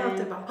pratar ju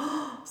alltid bara,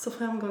 så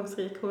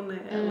framgångsrik hon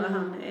är eller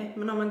han är.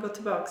 Men om man går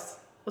tillbaks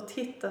och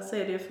tittar så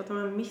är det ju för att de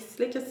har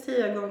misslyckats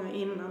 10 gånger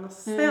innan och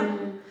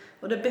sen.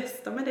 Och det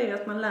bästa med det är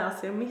att man lär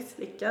sig att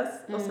misslyckas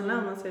och sen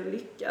lär man sig att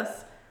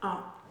lyckas.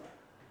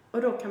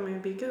 Och då kan man ju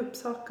bygga upp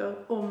saker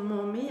om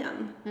och om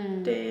igen.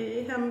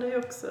 Det händer ju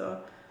också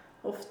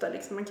ofta.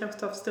 Liksom, man kanske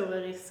tar för stora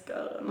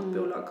risker. Något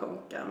bolag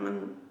konkar.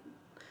 Men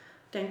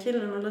den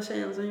killen eller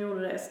tjejen som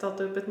gjorde det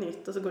startar upp ett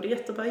nytt. Och så går det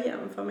jättebra igen.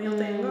 För man gjort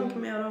det en gång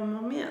kan man göra det om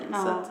och om igen. Ja,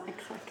 så att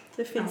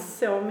det finns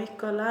så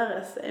mycket att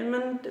lära sig.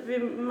 Men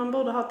man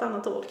borde ha ett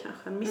annat ord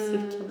kanske. En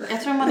misslyckande.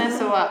 Jag tror man är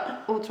så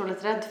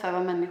otroligt rädd för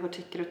vad människor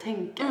tycker och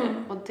tänker.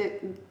 Och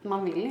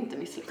man vill inte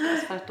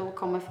misslyckas. För att då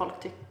kommer folk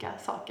tycka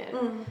saker.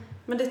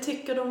 Men det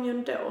tycker de ju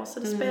ändå, så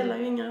det spelar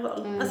ju ingen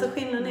roll. Alltså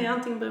skillnaden är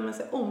antingen bryr man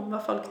sig om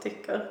vad folk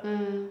tycker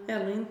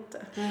eller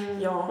inte.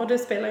 Ja. Och det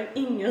spelar ju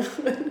ingen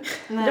roll.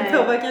 Det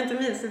påverkar inte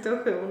min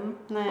situation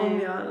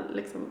om jag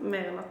liksom,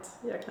 mer än att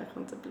jag kanske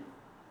inte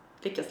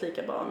lyckas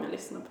lika bra om jag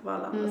lyssnar på vad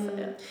alla andra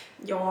säger.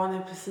 Ja,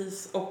 nej,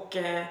 precis. Och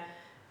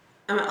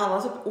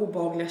alla typ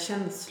obehagliga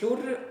känslor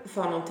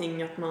för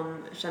någonting, att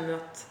man känner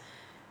att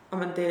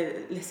det är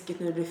läskigt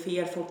när det blir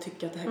fel, folk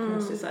tycker att det här är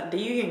konstigt. Så här. Det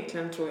är ju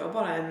egentligen, tror jag,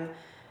 bara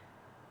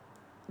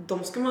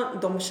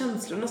de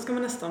känslorna ska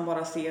man nästan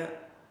bara se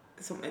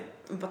som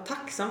vara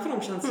tacksam för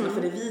de känslorna,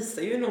 för det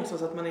visar ju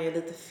någonstans att man är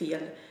lite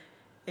fel,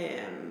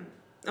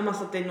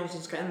 alltså att det är någon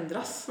som ska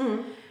ändras.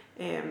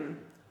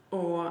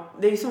 Och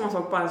det är ju samma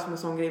sak bara som en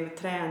sån grej med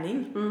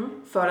träning.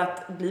 För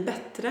att bli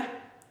bättre,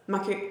 man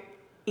kan ju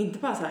inte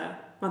bara så här,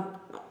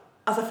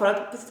 alltså för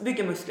att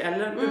bygga muskler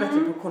eller bli bättre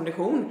på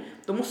kondition,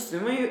 då måste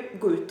man ju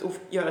gå ut och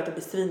göra att det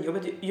blir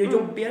svinjobbigt. Ju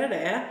jobbigare det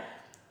är,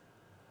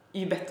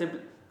 ju bättre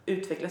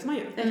utvecklas man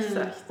ju.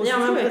 Exakt. Och så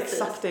tror jag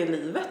exakt det i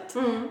livet.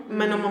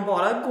 Men om man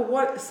bara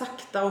går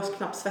sakta och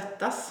knappt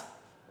svettas,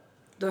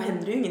 då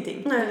händer ju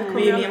ingenting.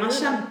 Men ju mer man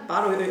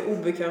kämpar och är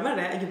obekväm med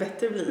det, ju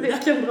bättre blir det.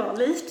 Vilken bra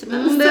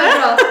liknelse. Det är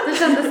bra. Det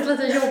kändes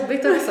lite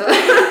jobbigt också.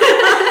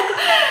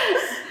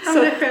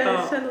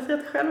 Det kändes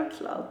rätt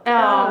självklart.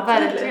 Ja,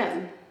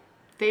 verkligen.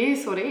 Det är ju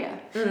så det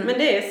är. Men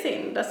det är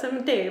synd. Alltså,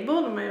 det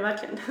borde man ju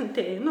verkligen,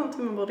 det är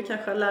någonting man borde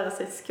kanske lära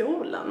sig i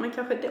skolan. Men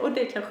kanske och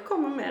det kanske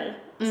kommer mer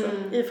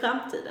i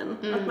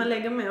framtiden. Att man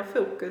lägger mer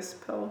fokus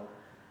på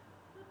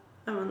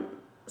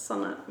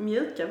sådana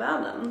mjuka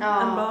värden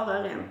än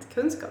bara rent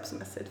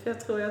kunskapsmässigt. För jag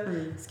tror ju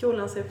att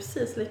skolan ser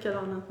precis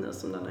likadan ut nu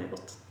som den har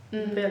gjort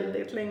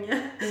väldigt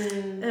länge.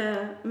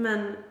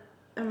 Men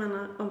jag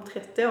menar, om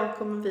 30 år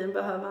kommer vi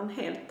behöva en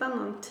helt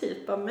annan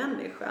typ av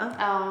människa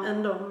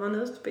än de man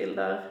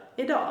utbildar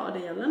idag. Och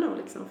det gäller nog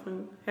liksom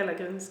från hela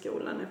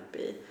grundskolan upp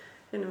i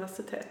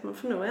universitet. Man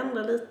får nog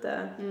ändra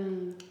lite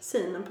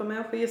synen på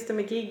människor. Just det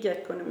med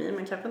gigekonomi.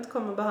 Man kanske inte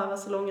kommer behöva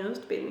så långa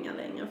utbildningar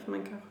längre. För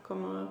man kanske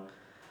kommer att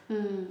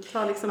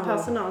ta liksom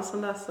personal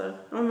som läser.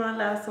 Om man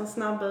läser en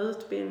snabbare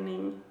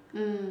utbildning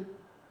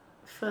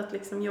för att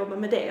liksom jobba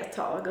med det ett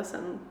tag. Och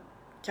sen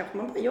kanske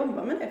man bara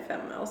jobbar med det 5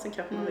 år. Sen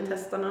kanske man vill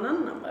testa någon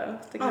annan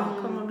bransch. Det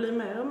kanske kommer att bli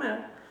mer och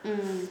mer.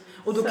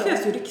 Och då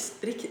krävs ju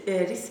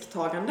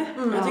risktagande.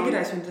 Jag tycker det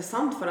är så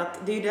intressant, för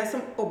att det är ju det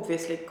som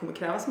obviously kommer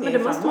krävas mer. Men det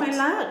måste man ju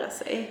lära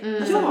sig.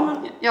 Om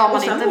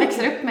man inte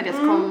växer upp med det så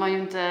kommer man ju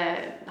inte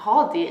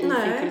ha det i sin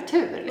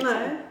kultur. Liksom.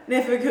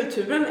 Nej, för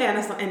kulturen är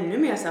nästan ännu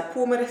mer så här,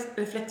 på med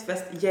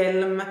reflexväst,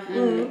 hjälm,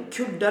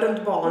 kuddar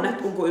runt barnet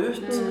och gå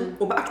ut.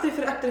 Och bara akta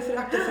dig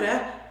för det.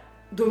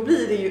 Då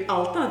blir det ju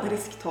allt annat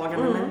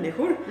risktagande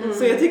människor.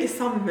 Så jag tycker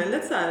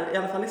samhället så här, i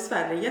alla fall i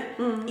Sverige,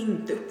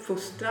 inte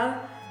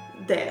uppfostrar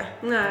det.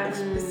 Nej.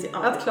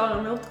 Att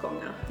klara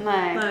motgångar.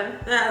 Nej.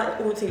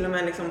 Och till och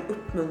med liksom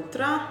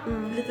uppmuntra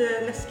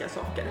lite läskiga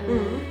saker.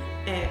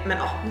 Men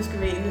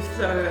nu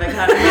flög vi iväg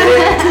här. Men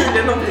det är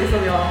tydligen någonting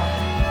som jag...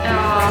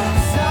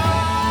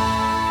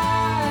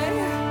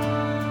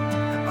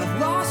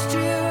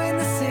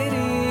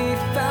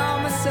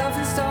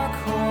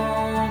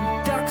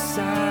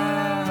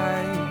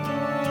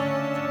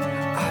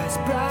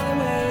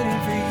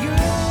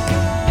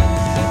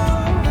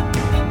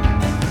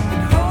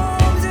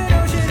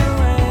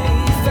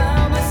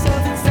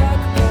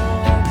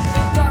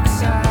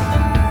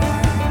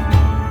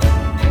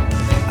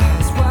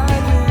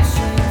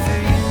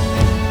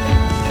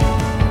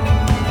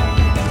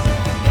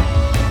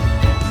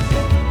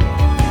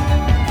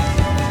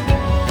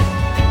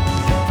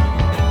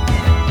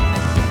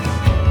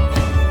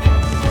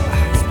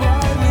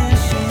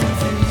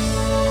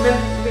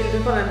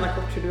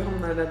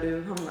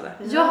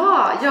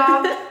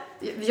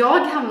 Jag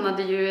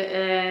hamnade ju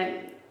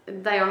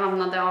där jag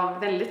hamnade av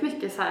väldigt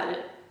mycket så här,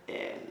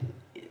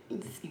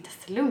 inte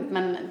slump,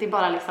 men det är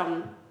bara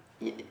liksom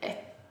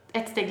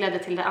ett steg ledde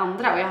till det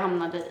andra och jag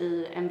hamnade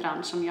i en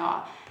bransch som jag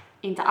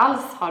inte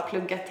alls har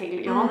pluggat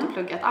till. Jag har inte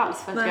pluggat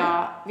alls för att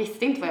jag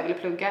visste inte vad jag ville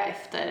plugga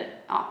efter.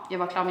 Ja, jag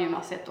var klar med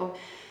gymnasiet och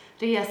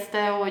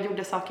reste och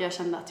gjorde saker jag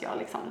kände att jag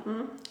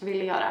liksom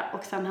ville göra.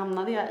 Och sen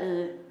hamnade jag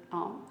i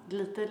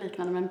lite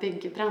liknande med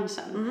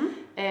byggbranschen.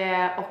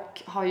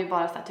 Och har ju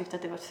bara så här, tyckt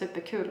att det var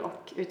superkul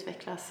att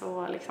utvecklas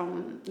och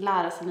liksom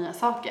lära sig nya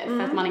saker.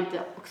 För att man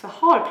inte också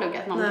har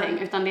pluggat någonting.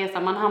 Utan det är så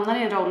här, man hamnar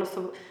i en roll och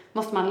så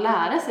måste man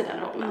lära sig den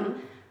rollen.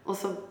 Och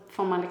så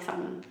får man liksom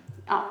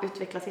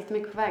utvecklas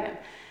jättemycket på vägen.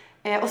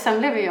 Och sen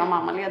blev jag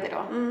mammaledig då.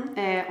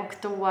 Och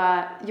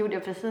då gjorde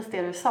jag precis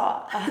det du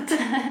sa. Att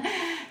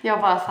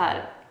jag bara så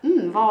här,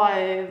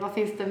 vad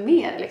finns det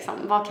mer liksom?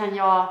 Vad kan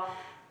jag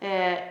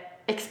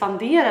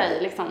expandera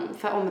i liksom,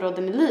 för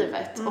områden i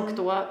livet? Och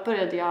då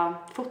började jag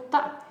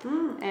fota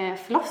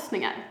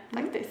förlossningar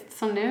faktiskt.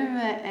 Så nu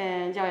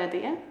gör jag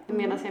det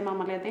medan jag är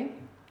mammaledig.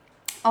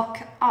 Och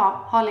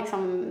har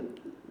liksom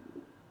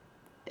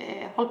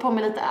hållit på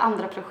med lite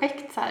andra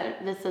projekt så här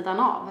vid sidan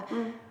av.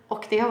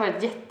 Och det har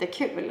varit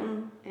jättekul.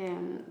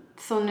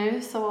 Så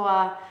nu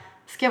så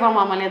ska jag vara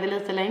mammaledig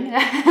lite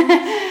längre.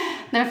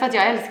 Nej, för att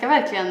jag älskar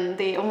verkligen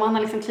det. Och man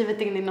har liksom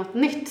klivit in i något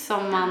nytt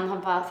som man har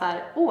bara så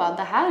här,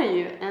 det här är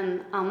ju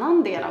en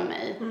annan del av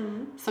mig.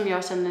 Som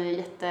jag känner är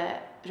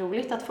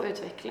jätteroligt att få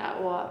utveckla.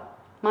 Och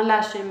man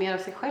lär sig mer av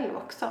sig själv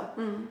också.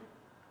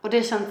 Och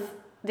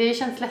det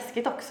känns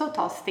läskigt också att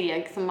ta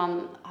steg som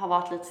man har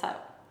varit lite så här,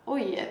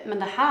 oj, men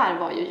det här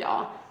var ju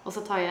jag. Och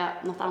så tar jag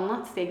något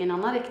annat steg i en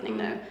annan riktning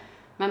nu.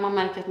 Men man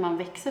märker att man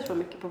växer så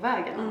mycket på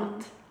vägen av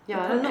att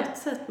göra det. På något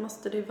sätt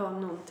måste det vara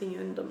någonting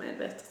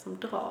undermedvetet som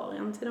drar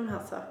en till de här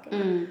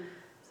sakerna.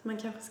 Så man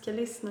kanske ska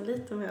lyssna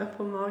lite mer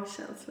på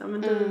magkänslan.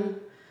 Men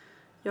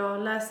jag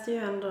läste ju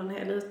ändå en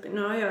hel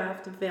utbildning. Nu har jag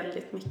haft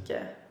väldigt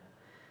mycket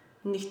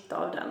nytta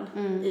av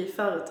den i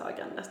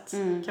företagandet.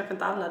 Kanske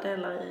inte alla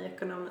delar i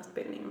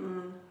ekonomutbildningen,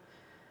 men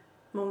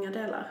många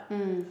delar.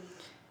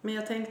 Men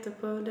jag tänkte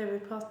på det vi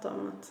pratade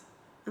om, att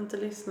inte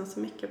lyssna så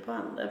mycket på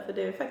andra. För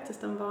det är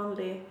faktiskt en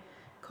vanlig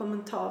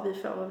kommentar vi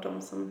får av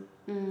de som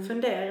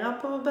funderar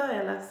på att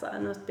börja läsa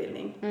en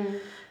utbildning.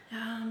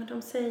 Ja, men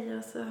de säger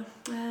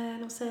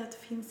att det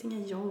finns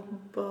inga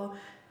jobb och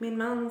min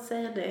man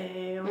säger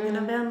det och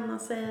mina vänner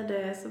säger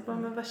det. Så bara,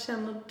 men vad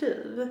känner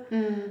du?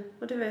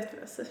 Och det vet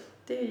vi, alltså,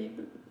 det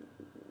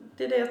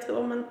är det jag tror.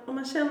 Om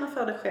man känner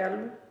för det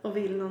själv och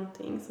vill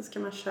någonting så ska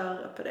man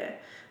köra på det.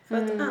 För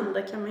att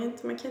andra kan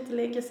man kan inte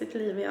lägga sitt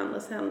liv i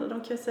andras händer.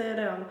 De kan ju säga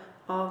det om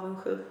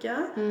avundsjuka,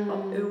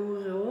 av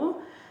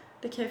oro.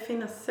 Det kan ju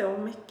finnas så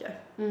mycket.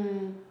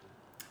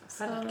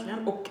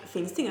 Verkligen. Och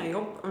finns det inga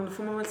jobb, då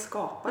får man väl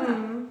skapa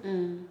det.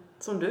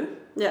 Som du.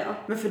 Ja.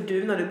 Men för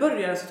du, när du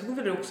började så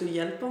tog du också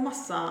hjälp av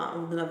massa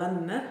av dina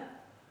vänner.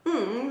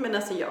 Men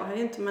alltså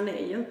man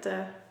är ju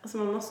inte, alltså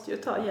man måste ju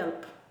ta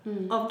hjälp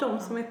av de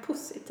som är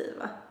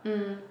positiva.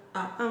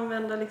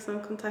 Använda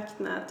liksom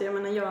kontaktnät. Jag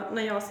menar,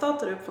 när jag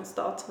startade upp från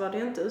start så var det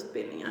ju inte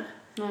utbildningar.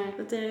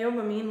 Utan jag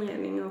jobbade med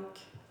inredning och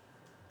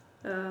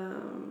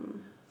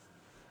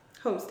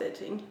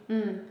homestaging.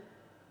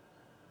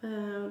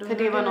 För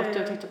det var något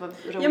du tyckte var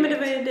roligt. Ja, men det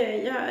var ju det.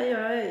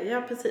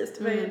 Ja, precis.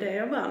 Det var ju det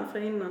jag brann för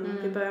innan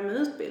vi började med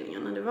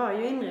utbildningarna. Det var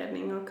ju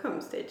inredning och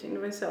homestaging. Det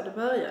var ju så det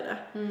började.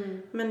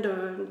 Men då,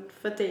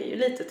 för att det är ju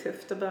lite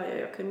tufft att börja.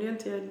 Jag kunde ju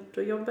inte,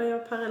 då jobbade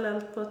jag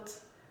parallellt på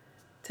ett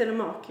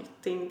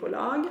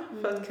telemarketingbolag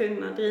för att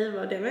kunna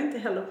driva. Det var inte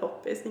heller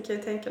poppis. Ni kan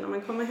ju tänka när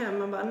man kommer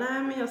hem och bara,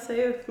 nej men jag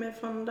säger upp mig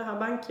från det här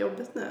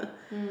bankjobbet nu.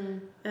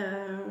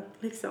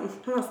 Liksom,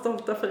 de här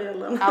stolta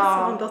föräldrarna som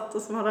har en dotter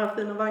som har det här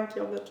fina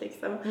bankjobbet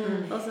liksom.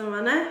 Och så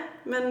bara, nej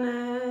men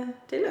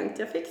det är lugnt,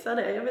 jag fixar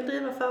det. Jag vill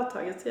driva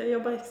företaget så jag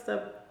jobbar extra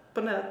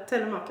på det här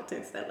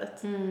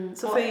telemarketingstället.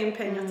 Så får jag in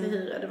pengar till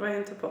hyra. Det var ju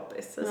inte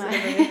poppis. Alltså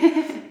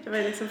det var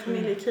liksom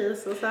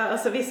familjekris och så här.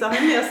 Alltså vissa har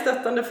mer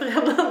stöttande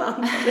föräldrar än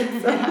andra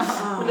liksom.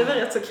 Men det var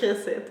rätt så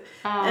krisigt.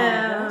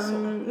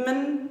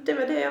 Men det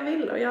var det jag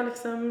ville. Och jag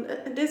liksom,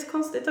 det är så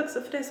konstigt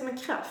också för det är som en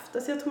kraft.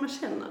 Alltså jag tror man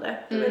känner det.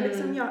 Det var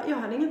liksom, jag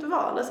hade inget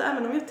val. Alltså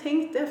även om jag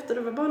tänkte efter,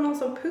 det var bara någon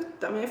som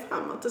puttade mig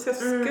framåt. Så jag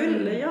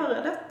skulle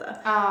göra detta.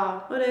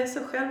 Och det är så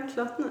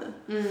självklart nu.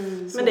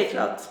 Men det är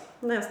klart.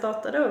 När jag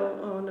startade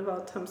och det var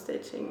ett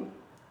homestaging,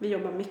 vi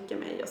jobbade mycket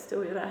med. Jag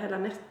stod ju där hela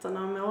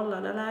nätterna och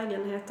målade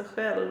lägenheter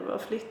själv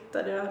och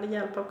flyttade. Jag hade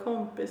hjälp av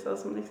kompisar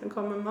som liksom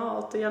kom med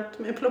mat och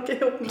hjälpte mig att plocka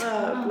ihop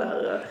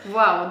möbler.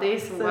 Wow, det är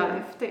så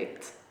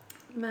häftigt.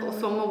 Och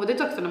så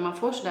modigt också när man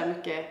får så där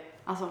mycket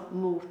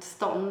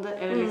motstånd.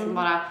 Eller liksom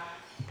bara,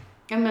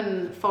 ja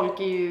men folk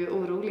är ju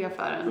oroliga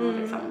för en. Och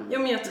liksom, jo,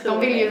 men jag tror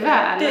de vill ju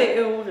väl. Det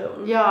är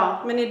oron.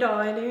 Ja. Men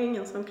idag är det ju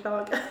ingen som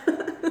klagar.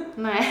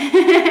 Nej.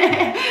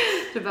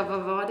 Du bara,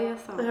 vad var det jag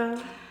sa? Jag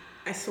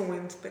är så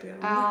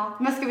inspirerande. Ja.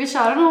 Men ska vi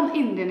köra någon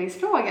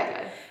inredningsfråga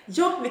eller?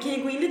 Ja, vi kan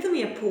ju gå in lite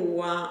mer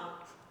på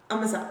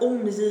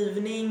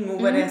omgivning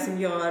och vad det är som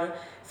gör.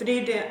 För det är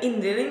ju det,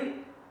 inredning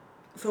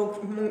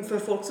för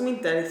folk som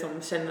inte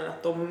liksom känner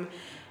att de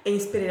är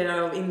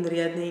inspirerade av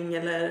inredning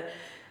eller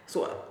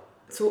så.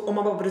 Så om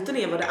man bara bryter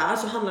ner vad det är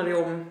så handlar det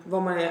om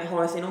vad man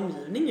har i sin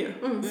omgivning ju.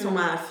 Som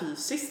är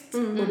fysiskt.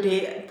 Och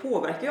det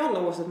påverkar ju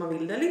alla oavsett om man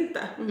vill det eller inte.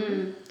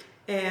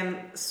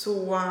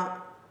 Så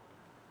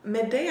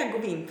med det går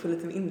vi in på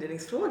lite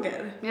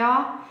inredningsfrågor.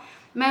 Ja,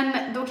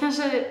 men då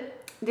kanske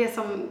det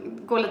som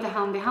går lite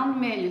hand i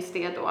hand med just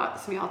det då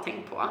som jag har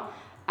tänkt på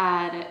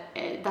är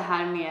det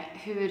här med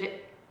hur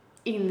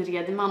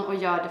inreder man och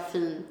gör det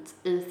fint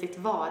i sitt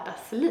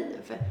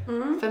vardagsliv.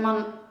 För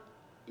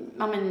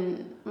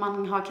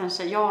man har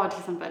kanske, jag har till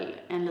exempel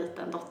en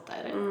liten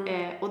dotter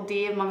och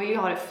man vill ju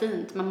ha det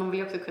fint, men man vill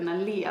ju också kunna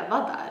leva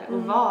där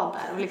och vara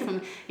där och liksom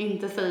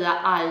inte säga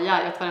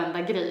aja, jag tar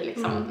enda grej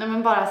liksom. Nej,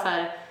 men bara så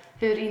här,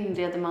 hur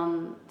inreder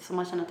man så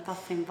man känner att det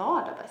passar sin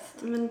vardag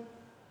bäst? Men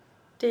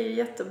det är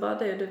jättebra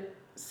det du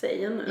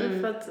säger nu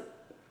för att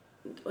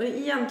och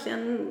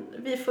egentligen,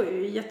 vi får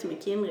ju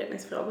jättemycket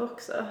inredningsfrågor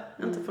också.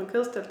 Inte från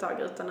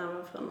kursdeltagare utan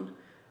även från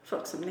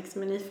folk som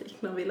liksom är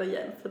nyfikna och vill ha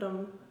hjälp. För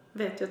de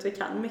vet ju att vi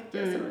kan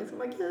mycket. Så de liksom,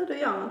 vad gud, hur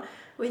gör man?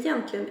 Och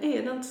egentligen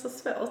är det inte så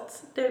svårt.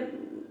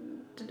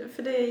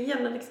 För det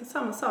gäller liksom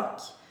samma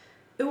sak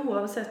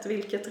oavsett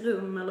vilket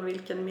rum eller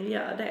vilken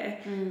miljö det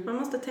är. Man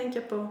måste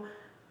tänka på,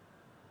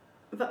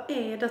 vad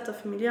är detta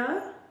för miljö?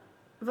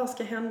 Vad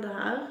ska hända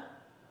här?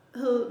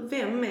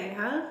 Vem är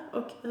här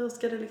och hur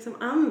ska det liksom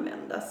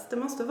användas? Det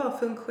måste vara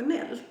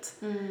funktionellt.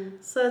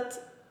 Så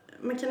att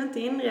man kan inte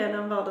inreda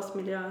en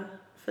vardagsmiljö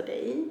för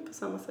dig på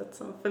samma sätt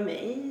som för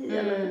mig.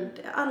 Eller,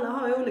 alla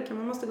har olika,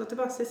 man måste gå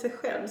tillbaka till sig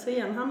själv. Så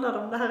igen handlar det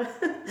om det här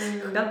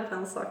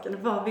självrannsakan.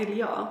 Vad vill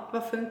jag?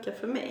 Vad funkar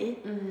för mig?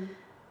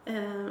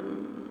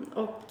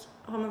 Och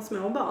har man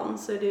små barn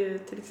så är det ju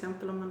till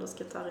exempel om man då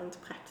ska ta rent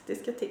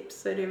praktiska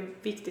tips så är det ju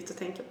viktigt att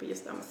tänka på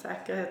just det med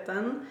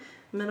säkerheten.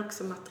 Men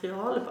också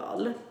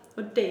materialval.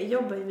 Och det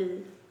jobbar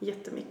vi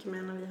jättemycket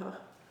med när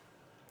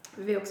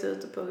vi är också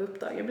ute på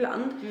uppdrag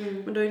ibland.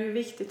 Men då är det ju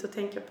viktigt att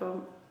tänka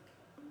på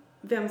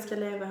vem ska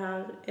leva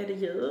här? Är det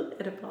djur?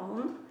 Är det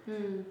barn?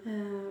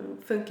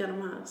 Funkar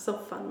de här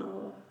soffan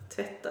och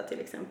tvätta till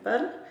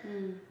exempel?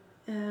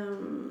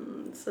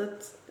 Så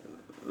att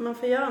man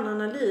får göra en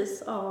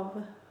analys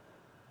av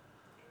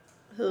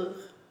hur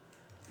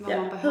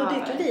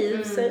ditt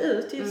liv ser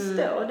ut just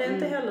då. Det är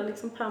inte heller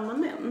liksom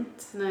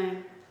permanent.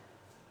 Nej.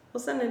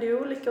 Och sen är det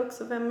ju olika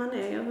också vem man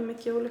är och hur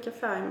mycket olika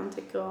färger man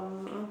tycker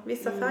om. Och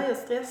vissa färger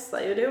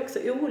stressar ju, det är också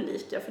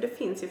olika för det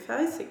finns ju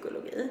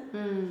färgpsykologi.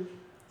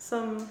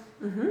 Som...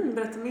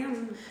 Berätta mer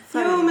om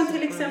färg. Jo, men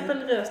till exempel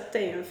rött är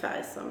ju en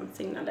färg som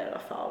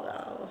signalerar fara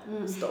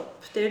och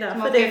stopp. Det är ju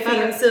därför det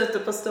finns ute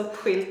på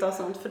stoppskyltar och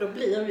sånt, för då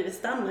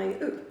stannar ju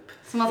upp.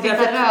 Som man tittar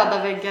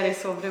röda väggar i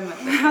sovrummet.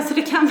 Alltså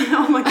det kan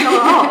man om man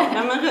klarar av.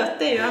 Nej, men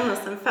rött är ju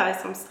annars en färg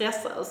som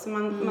stressar. Så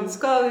man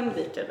ska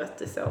undvika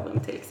rött i sovrum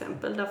till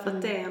exempel. Därför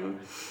att det är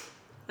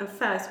en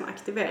färg som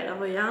aktiverar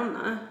vår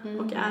hjärna.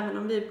 Och även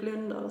om vi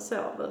blundar och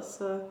sover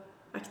så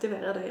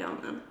aktiverar det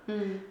hjärnan.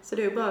 Så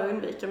det är ju bara att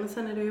undvika. Men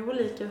sen är det ju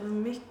olika hur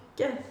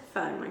mycket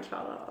färg man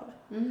klarar av.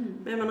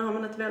 Men har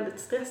man ett väldigt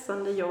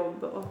stressande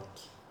jobb och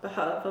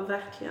behöver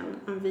verkligen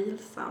en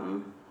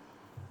vilsam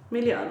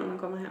miljö när man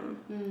kommer hem.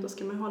 Då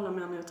ska man hålla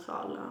mer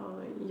neutrala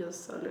och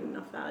ljusa och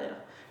lugna färger.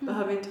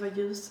 Behöver inte vara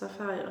ljusa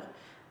färger.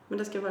 Men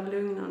det ska vara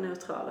lugna och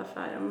neutrala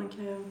färger.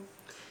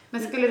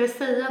 Men skulle det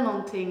säga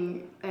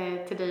någonting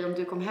till dig om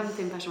du kom hem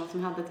till en person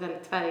som hade ett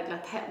väldigt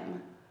färgglatt hem?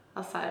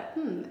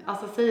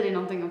 Alltså säger det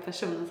någonting om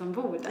personen som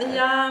bor där?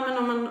 Ja,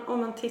 men om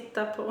man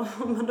tittar på,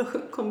 om man då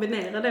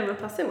kombinerar det med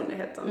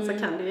personligheten så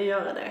kan det ju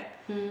göra det.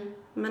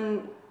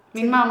 Men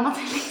min mamma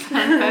till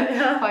exempel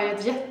har ju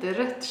ett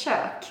jätterött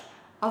kök.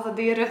 Alltså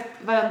det är rött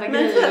varenda grej.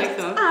 Men rött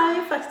liksom. är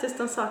ju faktiskt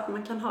en sak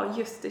man kan ha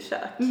just i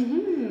kök.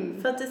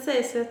 För att det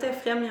sägs ju att det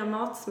främjar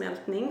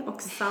matsmältning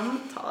och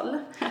samtal.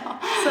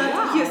 Så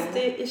att just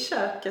i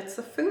köket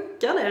så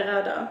funkar det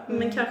röda.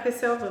 Men kanske i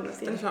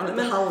sovrummet inte.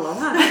 Men hallon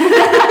här.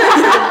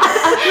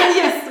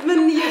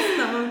 men just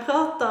när man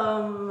pratar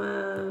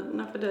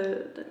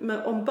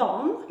om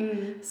barn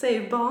så är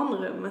ju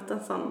barnrummet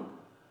en sån...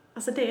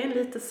 Alltså det är en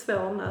lite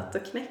svår nöt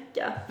att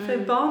knäcka.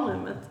 För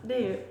barnrummet, det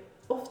är ju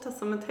ofta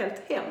som ett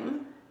helt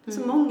hem. Det är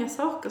så många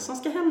saker som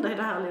ska hända i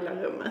det här lilla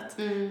rummet.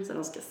 Så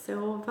de ska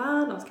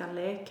sova, de ska ha en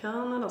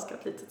lekhörna, de ska ha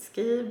ett litet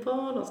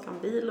skrivbord, de ska ha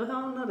en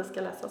vilohörna, det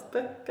ska läsas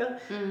böcker.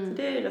 Så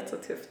det är ju rätt så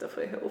tufft att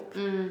få ihop.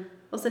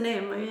 Och sen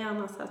är man ju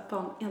gärna så att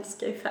barn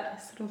älskar ju färg,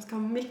 så de ska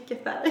ha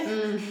mycket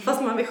färg.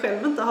 Fast man vill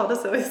själv inte ha det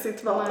så i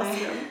sitt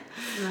vardagsrum.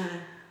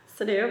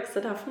 Så det är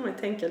också, där får man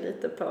tänka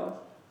lite på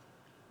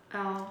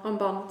om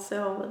barnet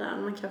sover där.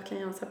 Man kanske kan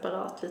göra en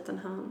separat liten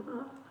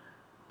hörna.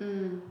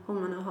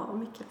 Om man har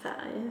mycket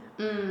färg.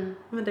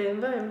 Men det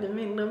börjar bli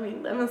mindre och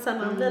mindre. Men sen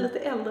när de blir lite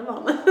äldre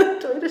barn,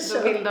 då är det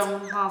kört. Då vill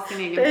de ha sin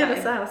egen färg. färg. Det är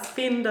det så här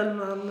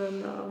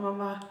Spindelmannen och man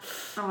bara...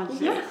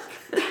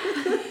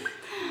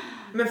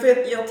 Men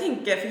för jag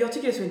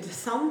tycker det är så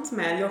intressant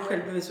med, jag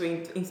själv blev så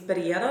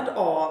inspirerad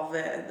av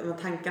de här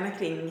tankarna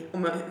kring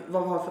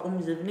vad vi har för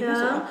omgivning och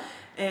så.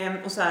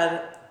 Och så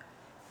här,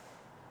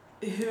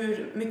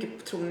 hur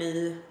mycket tror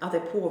ni att det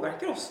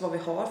påverkar oss, vad vi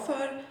har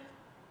för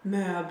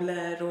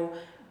möbler och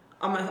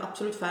ja men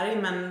absolut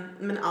färg,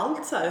 men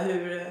allt så här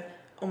hur,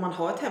 om man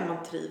har ett hem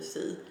man trivs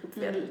i.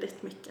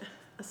 Väldigt mycket.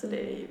 Alltså det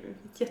är ju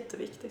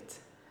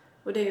jätteviktigt.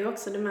 Och det är ju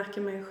också, det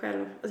märker man ju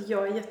själv. Alltså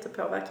jag är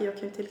jättepåverkad. Jag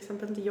kan ju till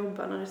exempel inte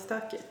jobba när det är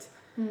stökigt.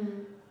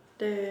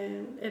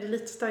 Är det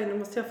lite stökigt, då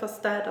måste jag få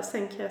städa,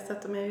 sen kan jag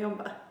sätta mig och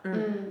jobba.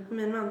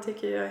 Min man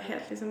tycker jag är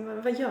helt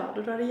liksom, vad gör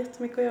du? Du har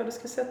jättemycket att göra, du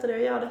ska sätta dig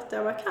och göra detta.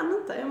 Jag bara, kan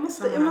inte. Jag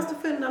måste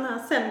få undan här,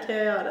 sen kan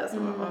jag göra det. Så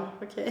man bara,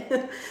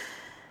 okej.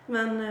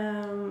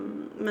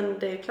 Men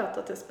det är klart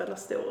att det spelar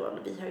stor roll.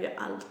 Vi har ju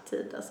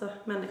alltid, alltså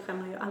människan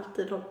har ju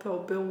alltid hållit på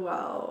att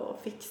boa och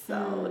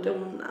fixa och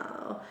dona.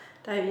 Och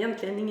det är ju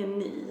egentligen ingen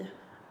ny.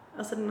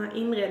 Alltså den här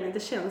inredningen, det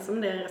känns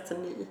som det är rätt så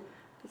ny.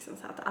 Liksom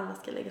så att alla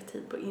ska lägga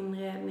tid på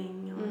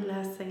inredning och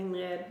läsa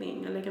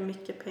inredning och lägga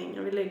mycket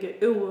pengar. Vi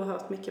lägger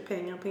oerhört mycket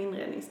pengar på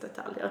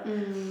inredningsdetaljer.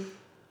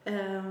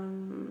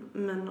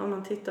 Men om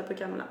man tittar på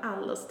gamla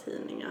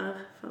allstidningar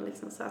från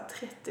liksom så här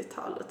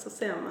 30-talet så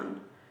ser man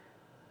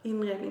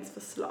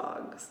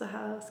inredningsförslag. Så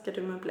här ska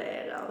du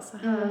möblera och så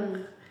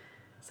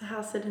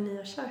här ser det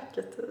nya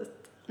köket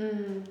ut.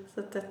 Så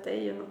att detta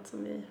är ju något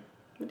som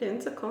det är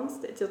inte så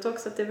konstigt. Jag tror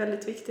också att det är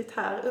väldigt viktigt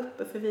här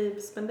uppe, för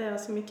vi spenderar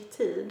så mycket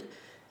tid.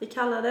 I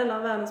kalla delar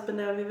av världen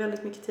spenderar vi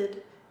väldigt mycket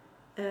tid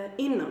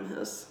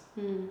inomhus.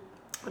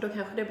 Och då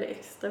kanske det blir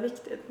extra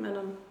viktigt,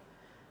 medan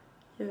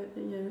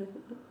ju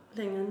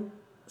längre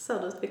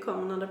söderut vi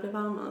kommer när det blir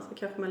varmare så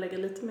kanske man lägger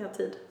lite mer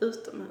tid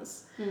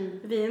utomhus.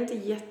 Vi är inte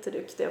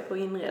jätteduktiga på att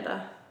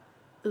inreda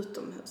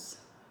utomhus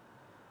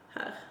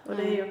här. Och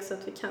det är ju också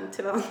att vi kan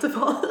tyvärr inte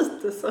vara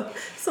ute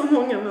så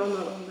många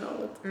månader om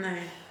året.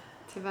 Nej,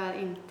 tyvärr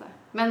inte.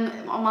 Men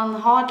om man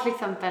har till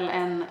exempel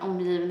en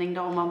omgivning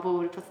då, om man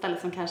bor på ett ställe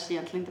som kanske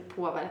egentligen inte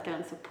påverkar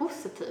en så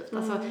positivt.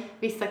 Alltså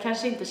vissa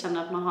kanske inte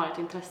känner att man har ett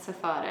intresse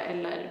för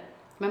det,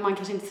 men man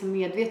kanske inte är så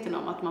medveten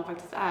om att man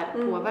faktiskt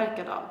är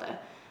påverkad av det.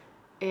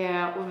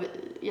 Och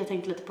jag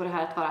tänkte lite på det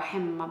här att vara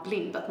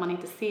hemmablind, att man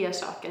inte ser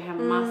saker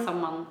hemma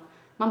som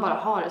man bara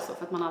har det så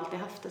för att man alltid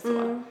haft det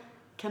så.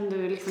 Kan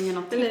du liksom ge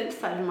något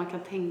tips här hur man kan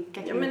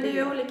tänka? Ja, men det är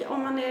ju olika.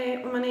 Om man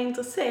är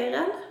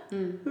intresserad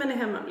men är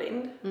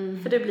hemmablind,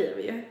 för det blir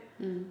vi ju.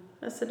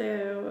 Alltså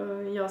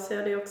jag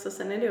ser det också,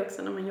 sen är det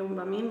också när man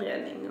jobbar med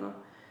inredning och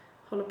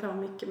håller på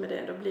mycket med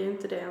det, då blir ju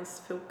inte det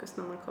ens fokus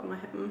när man kommer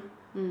hem.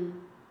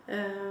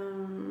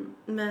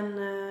 Men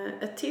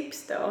ett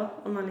tips då,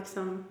 om man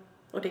liksom,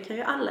 och det kan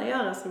ju alla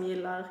göra som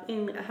gillar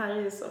här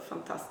är ju så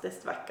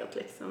fantastiskt vackert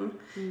liksom.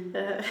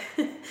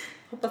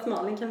 Hoppas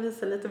Malin kan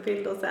visa lite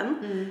bilder sen.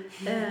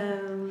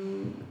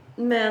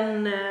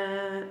 Men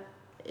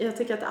jag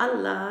tycker att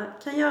alla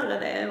kan göra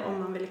det om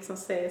man vill liksom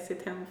se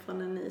sitt hem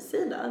från en ny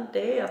sida.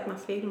 Det är att man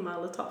filmar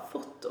eller tar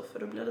foto, för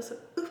då blir det så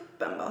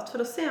uppenbart. För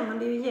då ser man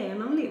det ju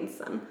genom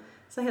linsen.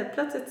 Så helt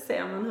plötsligt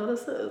ser man hur det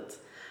ser ut.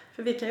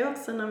 För vi kan ju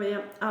också, när vi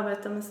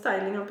arbetar med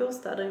styling av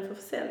bostäder inför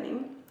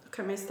försäljning, då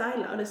kan man ju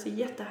styla och det ser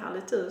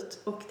jättehärligt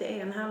ut och det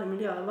är en härlig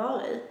miljö att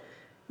vara i.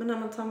 Men när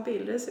man tar en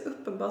bild, det är så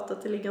uppenbart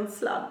att det ligger en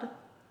sladd.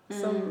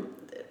 Som,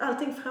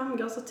 allting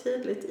framgår så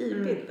tydligt i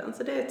bilden,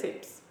 så det är ett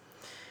tips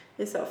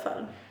i så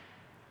fall.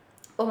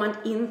 Om man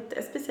inte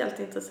är speciellt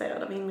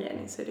intresserad av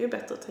inredning så är det ju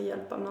bättre att ta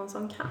hjälp av någon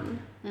som kan.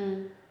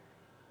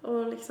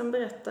 Och liksom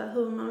berätta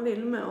hur man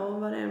vill må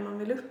och vad det är man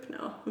vill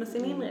uppnå med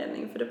sin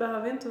inredning. För det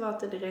behöver ju inte vara att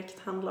det direkt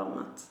handlar om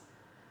att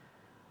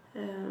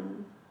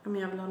om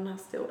jag vill ha den här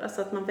stora,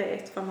 alltså att man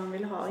vet vad man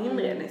vill ha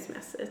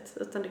inredningsmässigt.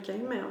 Utan det kan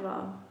ju mer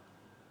vara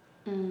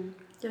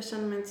jag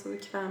känner mig inte så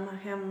bekväm här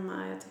hemma,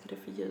 jag tycker det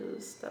är för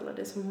ljust eller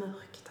det är så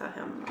mörkt här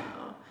hemma.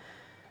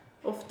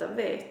 Och ofta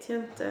vet ju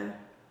inte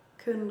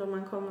kunder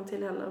man kommer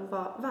till heller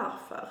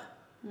varför.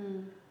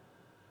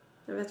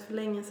 Jag vet, för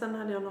länge sedan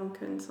hade jag någon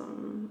kund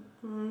som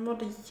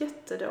mådde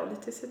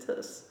jättedåligt i sitt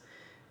hus.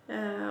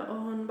 Och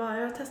hon bara,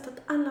 jag har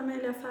testat alla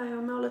möjliga färger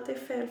och målet är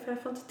fel för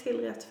jag får inte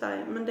till rätt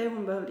färg. Men det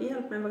hon behövde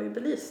hjälp med var ju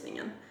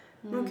belysningen.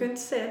 Man kunde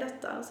inte se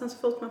detta. Sen så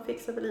fort man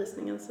fixade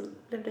belysningen så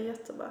blev det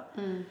jättebra.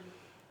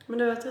 Men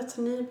det var ett rätt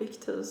så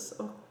nybyggt hus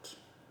och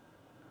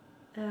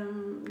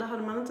där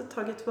hade man inte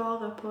tagit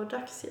vara på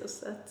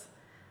dagsljuset.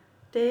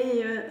 Det är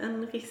ju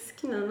en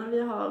risk nu när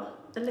vi har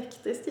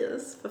elektriskt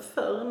ljus. För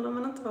förr när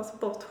man inte var så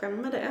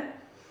bortskämd med det,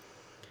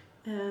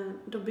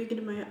 då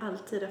byggde man ju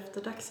alltid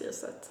efter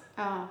dagsljuset.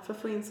 För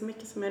att få in så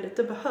mycket som möjligt.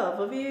 Det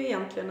behöver vi ju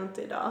egentligen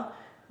inte idag.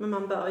 Men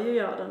man bör ju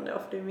göra det ändå,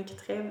 för det är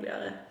mycket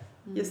trevligare.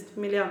 Just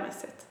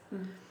miljömässigt.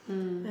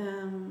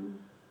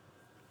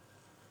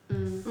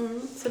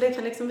 Så det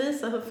kan liksom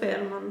visa hur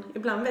fel man...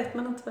 Ibland vet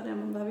man inte vad det är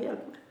man behöver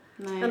hjälp med.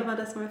 Nej. Eller vad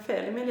det är som är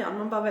fel i miljön.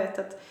 Man bara vet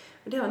att...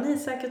 Det har ni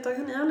säkert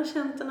också. Ni har aldrig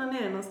känt den när ni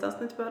är någonstans.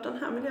 Ni bara, den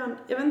här miljön...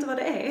 Jag vet inte vad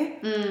det är.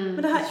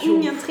 Men det här är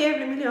ingen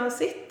trevlig miljö att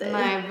sitta i.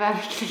 Nej,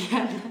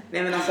 verkligen.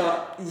 Nej, men alltså,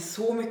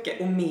 så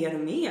mycket och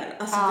mer.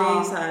 Alltså det är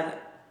ju så här...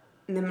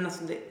 Nej, men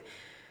alltså det...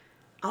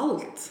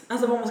 Allt.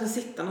 Alltså var man ska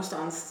sitta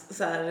någonstans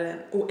så här,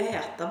 och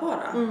äta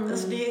bara.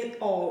 Alltså det är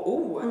A och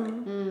O.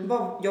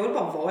 Jag vill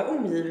bara vara i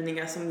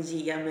omgivningar som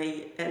ger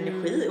mig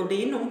energi. Och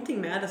det är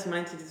någonting med det som man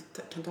inte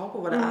kan ta på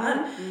vad det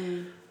är.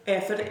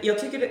 För jag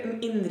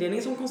tycker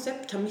inredning som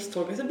koncept kan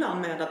misstolkas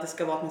ibland med att det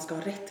ska vara att man ska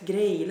ha rätt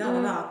grej.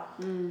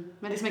 Men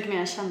det är så mycket mer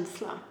en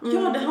känsla.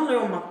 Ja, det handlar ju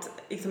om att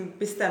liksom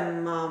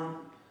bestämma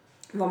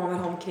vad man vill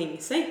ha omkring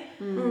sig.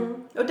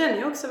 Och den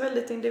är också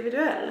väldigt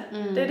individuell.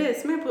 Det är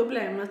det som är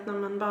problemet när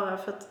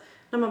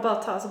man bara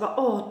tar så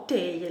bara,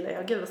 det gillar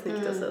jag, gud vad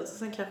snyggt det ser ut. Och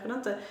sen kanske det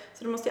inte,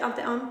 så det måste ju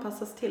alltid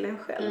anpassas till en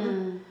själv.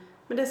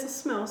 Men det är så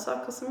små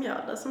saker som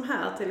gör det. Som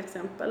här till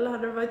exempel,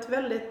 hade det varit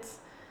väldigt,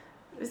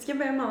 vi ska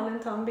be Malin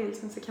ta en bild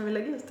sen så kan vi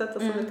lägga ut detta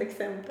som ett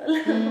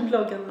exempel på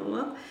bloggen eller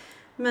något.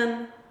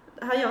 Men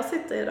här jag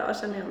sitter idag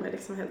känner jag mig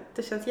liksom helt,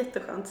 det känns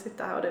jätteskönt att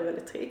sitta här och det är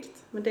väldigt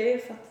tryggt. Men det är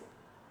för att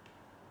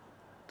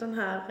den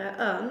här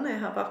ön är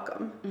här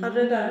bakom.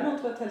 Hade det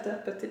däremot varit helt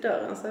öppet i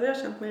dörren så hade jag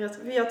känt mig rätt.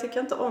 För jag tycker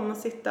inte om att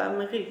sitta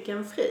med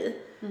ryggen fri.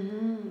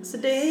 Så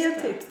det är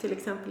ett tips till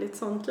exempel i ett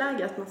sånt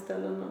läge att man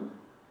ställer någon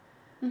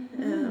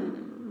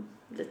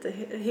lite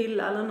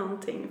hylla eller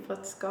någonting för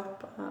att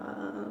skapa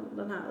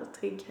den här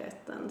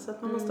tryggheten. Så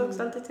att man måste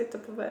också alltid titta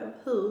på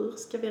hur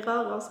ska vi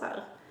röra oss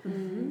här.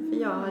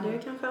 För jag hade ju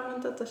kanske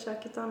använt detta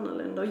köket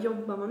annorlunda. Och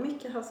jobbar man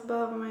mycket här så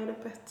behöver man ju det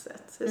på ett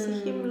sätt. Så det är så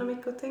himla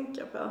mycket att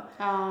tänka på.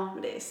 Ja.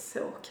 Men det är så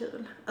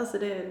kul. Alltså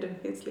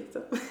det finns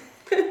liksom...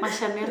 Man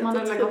känner ju att man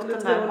har gått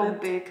den där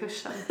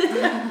hobbykursen.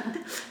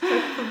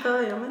 Jag får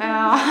börja med det.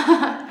 Ja.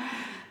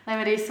 Nej,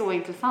 men det är så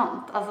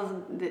intressant.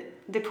 Alltså,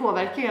 det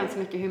påverkar ju en så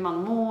mycket hur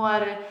man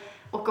mår.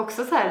 Och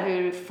också så här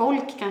hur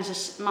folk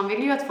kanske, man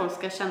vill ju att folk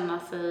ska känna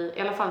sig,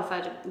 i alla fall så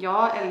här,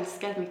 jag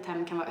älskar att mitt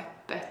hem kan vara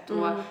öppet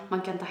och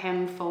man kan ta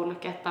hem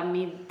folk, äta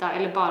middag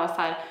eller bara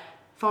så här,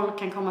 folk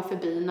kan komma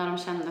förbi när de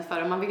känner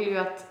för det. Man vill ju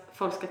att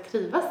folk ska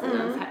trivas i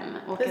ens hem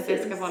och precis.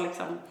 Att det ska vara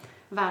liksom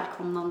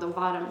välkomnande och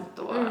varmt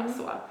och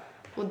så.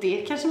 Och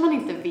det kanske man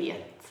inte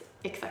vet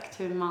exakt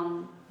hur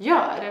man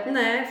gör.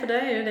 Nej, för det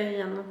är ju det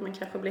igen att man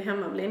kanske blir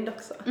hemmablind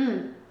också.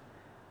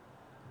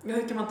 Ja,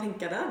 hur kan man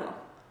tänka där då?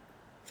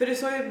 För du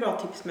sa ju bra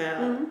tips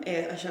med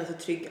att känna sig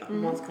trygg, att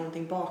man ska ha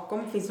någonting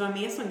bakom. Finns det några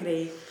mer sån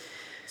grej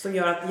som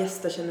gör att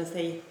gäster känner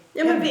sig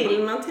Ja, men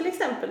vill man till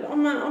exempel,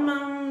 om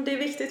man, det är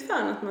viktigt för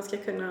en att man ska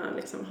kunna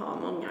liksom ha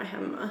många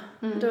hemma,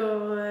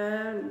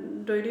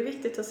 då är det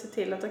viktigt att se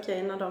till att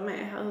okej, när de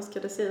är här, hur ska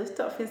det se ut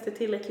då? Finns det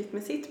tillräckligt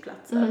med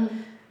sittplatser?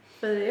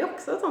 För det är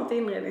också ett sånt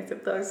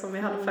inredningsuppdrag som vi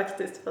hade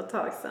faktiskt för ett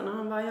tag sedan. Och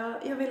han bara,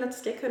 jag vill att det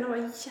ska kunna vara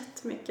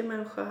jättemycket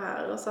människor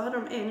här. Och så hade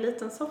de en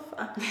liten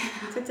soffa.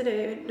 Så tänkte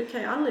du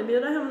kan ju aldrig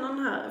bjuda hem någon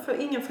här.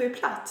 För ingen får ju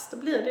plats, då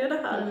blir det ju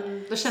det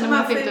här. Då känner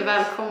man sig inte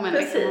välkommen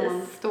liksom, om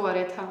man står i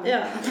ett hörn.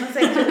 Ja, men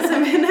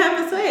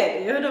så är det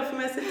ju. Då får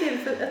man se till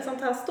för ett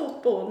sånt här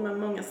stort bord med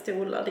många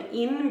stolar. Det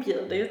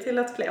inbjuder ju till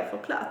att fler får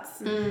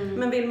plats.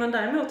 Men vill man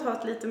däremot ha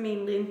ett lite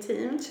mindre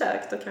intimt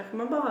kök, då kanske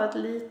man bara har ett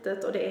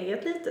litet, och det är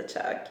ett litet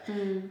kök.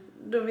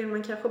 Då vill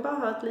man kanske bara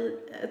ha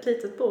ett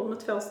litet bord med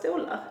 2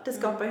 stolar. Det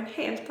skapar ju en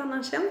helt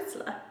annan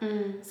känsla.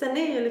 Sen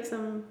är ju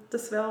liksom det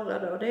svåra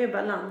då, det är ju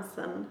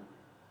balansen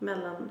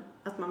mellan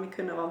att man vill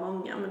kunna vara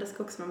många, men det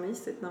ska också vara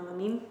mysigt när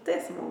man inte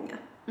är så många.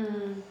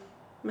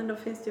 Men då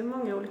finns det ju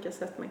många olika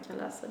sätt man kan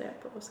läsa det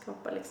på och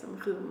skapa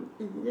liksom rum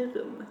i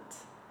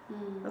rummet.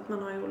 Att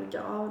man har ju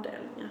olika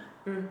avdelningar.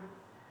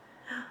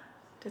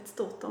 Det är ett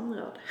stort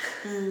område.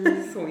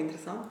 Så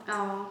intressant.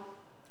 Ja.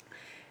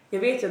 Jag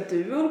vet ju att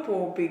du håller på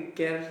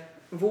och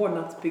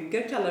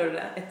vårdnadsbygger kallar du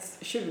det. Ett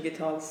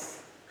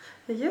 20-tals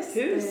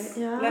hus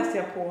läste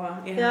jag på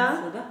er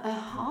hemsida.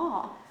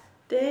 Jaha.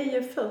 Det är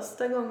ju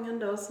första gången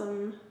då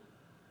som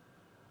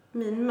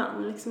min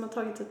man liksom har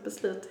tagit ett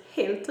beslut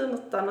helt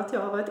utan att jag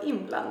har varit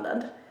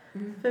inblandad.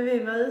 För vi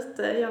var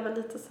ute, jag var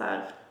lite så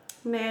här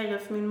nere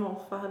för min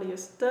morfar hade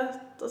just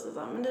dött och så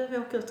sa men vi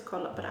åker ut och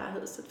kollar på det här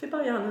huset. Vi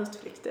bara gör en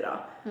utflykt idag.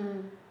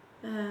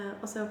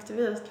 Och så åkte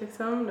vi ut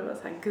liksom, det var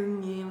så här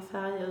gunga i en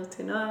färja ut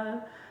till en ö.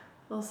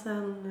 Och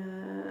sen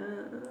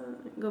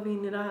går vi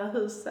in i det här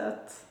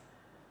huset.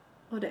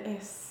 Och det är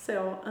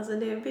så, alltså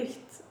det är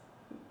byggt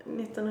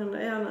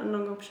 1900,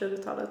 någon gång på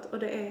 20-talet. Och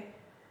det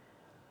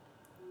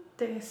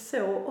är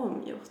så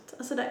omgjort.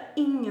 Alltså det är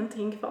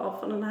ingenting kvar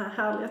från den här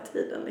härliga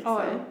tiden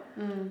liksom.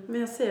 Men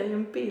jag ser ju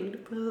en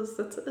bild på hur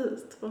huset ser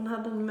ut. Hon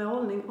hade en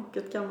målning och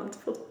ett gammalt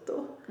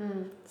foto.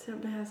 Så jag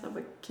blev så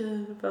här,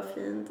 gud vad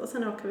fint. Och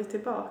sen åker vi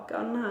tillbaka.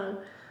 Och den här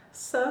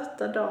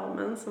söta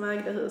damen som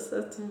ägde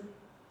huset.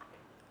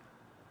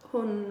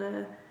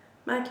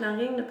 Mäklaren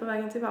ringde på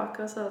vägen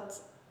tillbaka och sa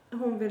att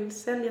hon vill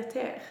sälja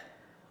till er.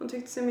 Hon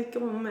tyckte så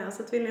mycket om mig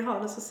så att vill ni ha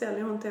det så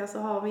säljer hon till er så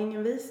har vi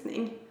ingen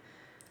visning.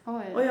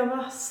 Och jag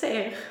bara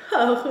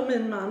hör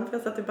min man, för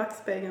jag satt i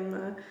backspegeln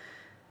med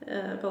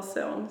vår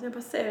son. Jag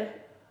bara ser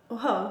och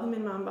hör hur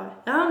min man bara,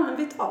 ja men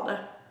vi tar det.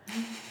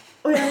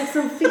 Och jag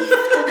liksom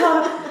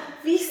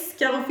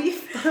viskar och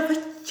viftar. Jag bara,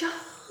 gör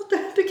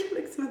Du kan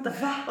liksom inte.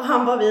 Och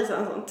han bara visar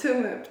en sån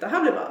tumme upp. Det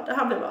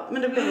här blir bra.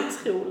 Men det blev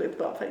otroligt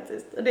bra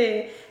faktiskt.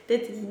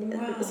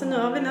 Och så nu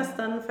har vi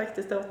nästan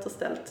faktiskt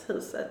återställt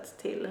huset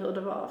till hur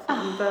det var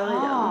från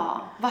början.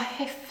 Vad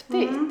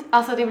häftigt.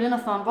 Alltså det blir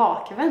nästan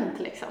bakvänt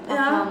liksom.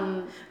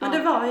 Men det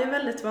var ju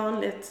väldigt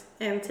vanligt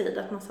en tid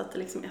att man satte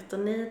liksom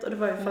eternit. Och det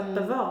var ju för att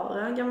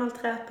bevara en gammal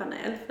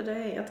träpanel. För det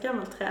är ett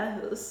gammalt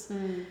trähus.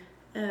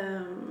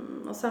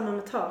 Och samma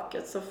med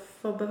taket, så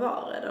får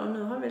bevara det. Och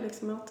nu har vi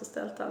liksom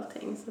återställt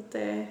allting. Så att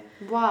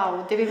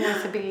wow, det vill man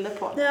se bilder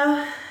på.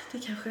 Ja, det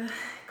kanske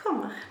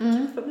kommer. Det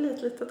kanske får bli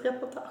ett litet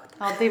reportage.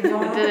 Ja, det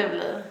borde det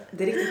bli.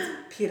 Det är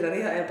riktigt pirrare.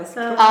 Jag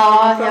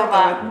bara jag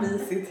bara ett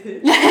mysigt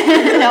hus.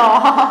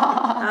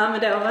 Ja, men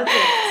det har varit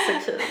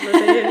så kul. Och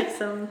det är ju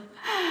liksom,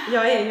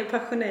 jag är ju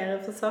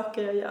passionerad för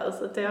saker jag gör.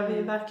 Så det har vi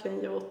ju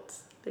verkligen gjort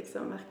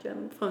liksom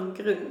verkligen från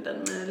grunden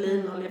med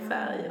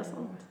linoljefärg och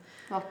sånt.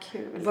 Vad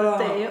kul. Så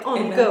det är ju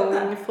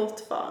ongoing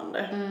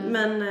fortfarande.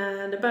 Men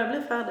det börjar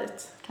bli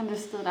färdigt. Kan du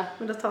styra?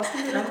 Men det tar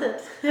sin lilla tid.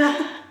 Ja.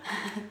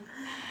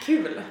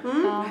 Kul.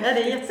 Ja,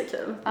 det är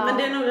jättekul. Ja. Men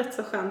det är nog rätt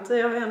så skönt.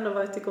 Jag har ändå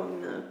varit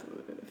igång nu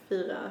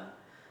 4-5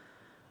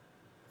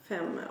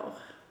 år.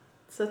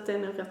 Så det är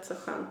nog rätt så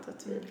skönt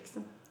att vi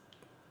liksom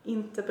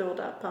inte bor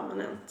där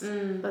permanent.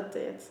 För att det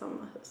är ett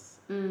sommarhus.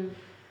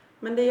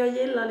 Men det jag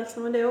gillar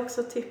liksom, och det är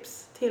också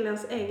tips till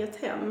ens eget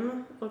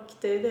hem. Och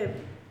det är det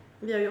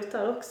vi har gjort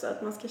där också,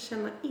 att man ska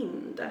känna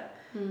in det.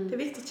 Det är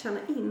viktigt att känna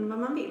in vad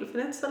man vill, för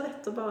det är inte så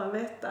lätt att bara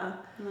veta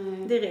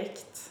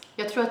direkt.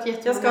 Jag tror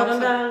att jag ska den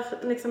där,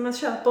 liksom, man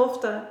köper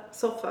ofta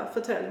soffa,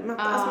 fåtölj.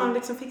 Alltså man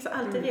liksom fixar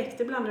allt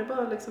direkt. Ibland är det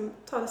bara liksom,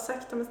 ta det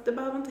sakta, men det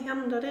behöver inte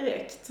hända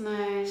direkt.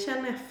 Nej.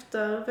 Känn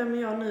efter, vem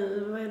är jag nu,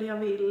 vad är det jag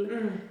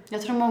vill.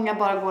 Jag tror många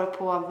bara går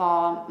på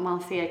vad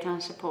man ser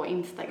kanske på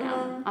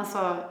Instagram.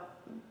 Alltså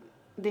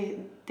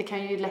det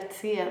kan ju lätt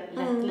se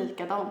rätt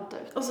likadant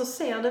ut. Och så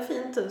ser det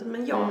fint ut,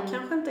 men jag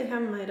kanske inte är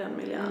hemma i den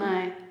miljön.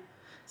 Nej.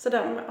 Så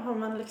där har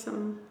man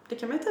liksom, det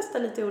kan man ju testa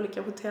lite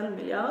olika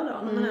hotellmiljöer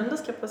då. När man ändå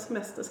ska på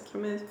semester så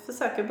kan man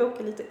försöka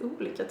boka lite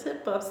olika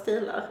typer av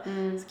stilar.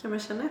 Så kan man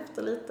känna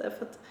efter lite,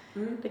 för att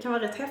det kan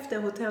vara rätt häftiga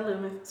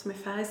hotellrum som är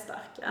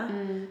färgstarka.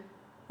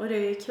 Och det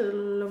är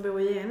kul att bo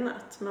i en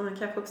natt, men man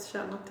kanske också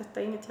känner att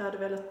detta är inget jag hade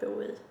velat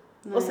bo i.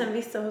 Nej. Och sen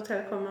vissa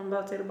hotell kommer man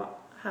bara till och bara,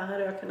 här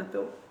hade jag kunnat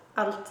bo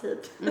alltid.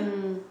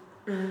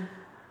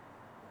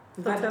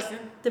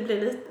 Verkligen. Det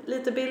blir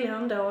lite billigare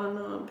ändå än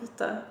att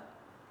byta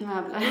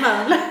möbler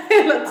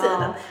hela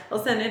tiden. Och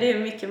sen är det ju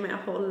mycket mer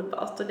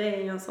hållbart, och det är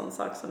ju en sån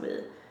sak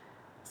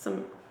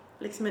som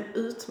liksom en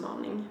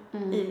utmaning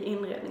i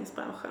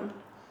inredningsbranschen.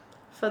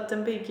 För att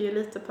den bygger ju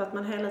lite på att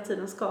man hela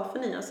tiden ska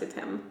förnya sitt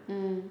hem.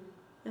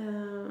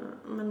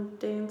 Men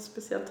det är inte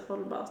speciellt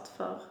hållbart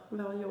för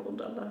vår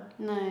jord eller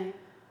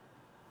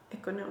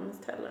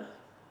ekonomiskt heller.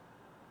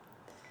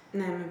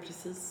 Nej, men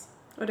precis.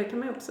 Och det kan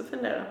man ju också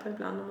fundera på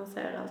ibland när man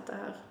ser allt det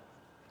här.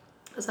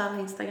 Alltså alla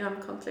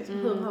Instagram-konton, liksom,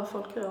 hur har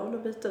folk råd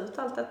att byta ut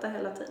allt detta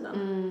hela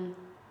tiden?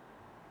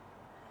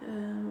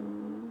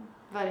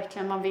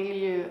 Verkligen, man vill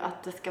ju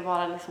att det ska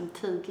vara liksom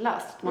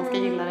tidlöst. Man ska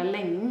gilla det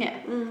länge.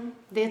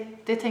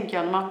 Det tänker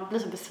jag, när man blir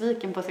så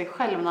besviken på sig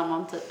själv när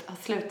man typ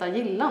slutar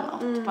gilla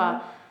något. Bara,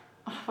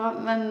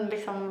 men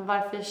liksom,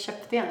 varför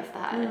köpte jag ens det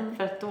här?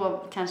 För att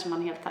då kanske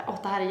man helt här,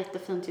 det här är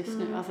jättefint just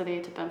nu. Alltså det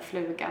är typ en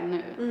fluga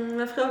nu.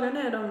 Men frågan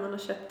är då om man har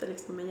köpt det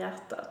liksom med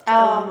hjärtat.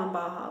 Eller om man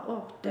bara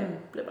har, det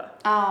blir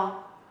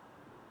bra.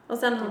 Och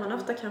sen har man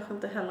ofta kanske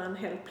inte heller en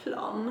hel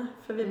plan.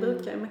 För vi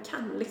brukar, man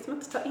kan liksom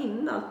inte ta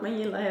in allt man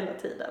gillar hela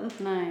tiden.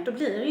 Nej. Då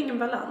blir det ingen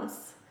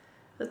balans.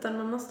 Utan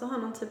man måste ha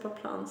någon typ av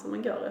plan som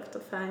man går efter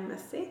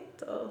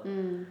färgmässigt. Och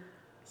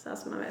så här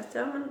som man vet,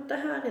 men det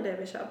här är det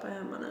vi köper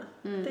hemma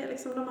nu. Det är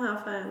liksom de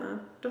här färgerna.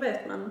 Då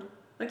vet man,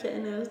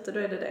 okej, när jag är ute, då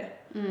är det.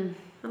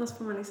 Annars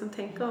får man liksom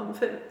tänka om.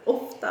 För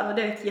ofta, och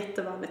det är ett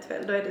jättevanligt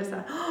fel, då är det så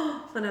här,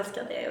 man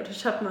älskar det. Och då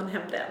köper man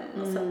hem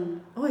den. Och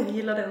sen, jag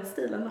gillar den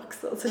stilen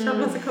också. Och så köper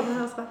man, så kommer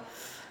man så här,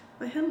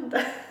 vad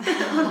hände?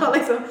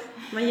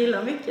 Man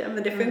gillar mycket,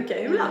 men det funkar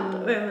ju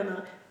ibland. Och jag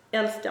menar,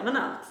 älskar man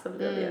allt så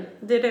blir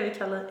det är det vi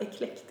kallar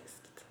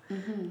eklektiskt.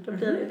 Då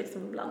blir det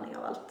liksom en blandning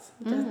av allt.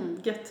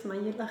 Gött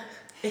man gillar.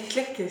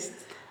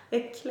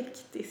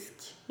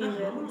 Eklektisk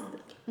inredningsstil.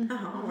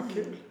 Jaha, vad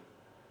kul.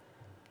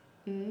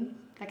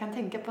 Jag kan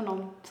tänka på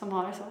någon som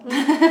har det så.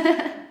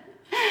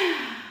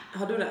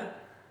 Har du det?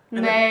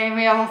 Nej,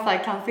 men jag måste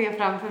kan se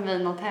framför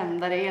mig något hem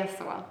där det är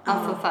så.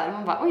 Alltså så här,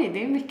 man bara, oj,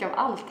 det är mycket av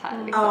allt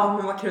här. Liksom. Ja,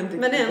 men vad kunde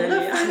inte men ändå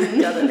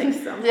funkar det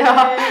liksom.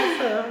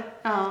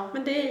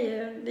 Men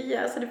det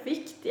är alltså det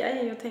viktiga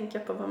är ju att tänka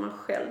på vad man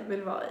själv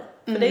vill vara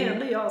i. För det är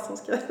ändå jag som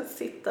ska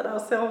sitta där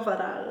och sova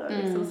där och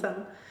liksom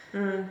sen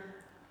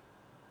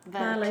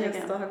när alla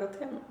gäster har gått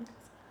hem.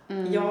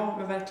 Ja,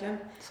 men verkligen.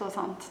 Så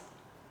sant.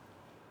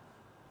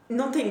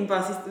 Någonting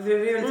bara sist, det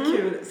är väldigt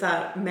kul så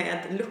här, med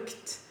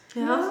lukt.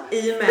 Ja.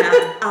 I och med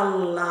att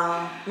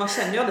alla, man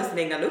känner ju aldrig sin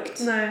egna lukt.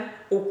 Nej.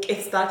 Och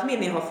ett starkt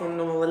minne jag har från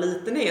när man var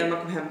liten är när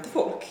man kom hem till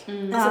folk.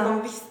 Alltså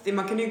man visste,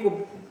 man kunde ju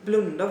gå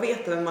blunda och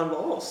veta vem man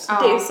var hos.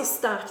 Det är ju så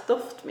starkt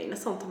doftminne,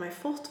 sånt har man ju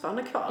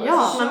fortfarande kvar.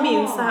 Ja. Man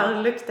minns så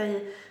här, lukta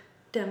i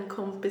den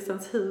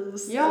kompisens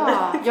hus.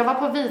 Ja, jag var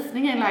på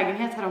visning i en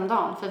lägenhet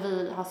häromdagen för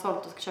vi har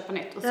sålt och ska köpa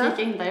nytt. Och så gick jag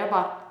in där, jag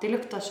bara, det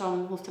luktar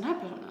som hos den här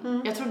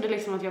personen. Jag trodde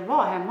liksom att jag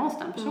var hemma hos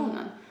den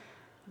personen.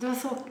 Det var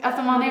så,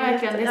 alltså man är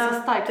verkligen, det är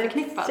så starkt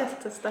förknippat.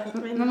 Jättestarkt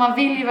minne. Men man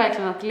vill ju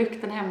verkligen att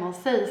lukten hemma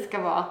hos sig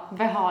ska vara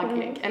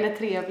behaglig eller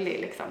trevlig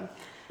liksom.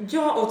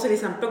 Ja, och till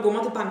exempel går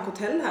man till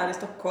bankhotell här i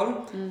Stockholm,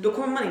 då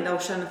kommer man in där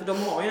och känner, för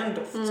de har ju en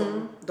doft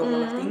som de har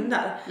lagt in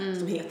där,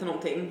 som heter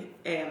någonting,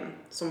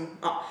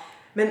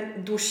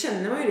 men då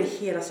känner man ju det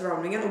hela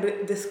surroundingen och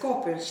det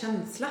skapar ju en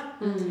känsla.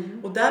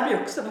 Och där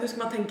blir också, hur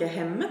ska man tänka i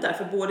hemmet där?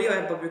 För både jag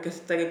och Ebba brukar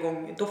sätta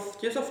igång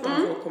doftljus ofta när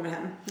folk kommer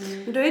hem.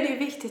 Då är det ju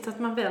viktigt att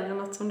man väljer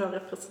något som då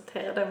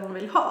representerar det man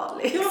vill ha.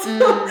 Liksom.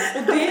 Ja,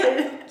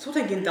 och så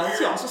tänker inte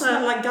alls jag. Så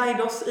snälla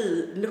guida oss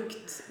i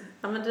lukt.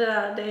 Ja, men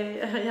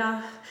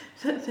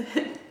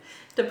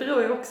det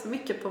beror ju också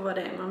mycket på vad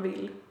det är man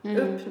vill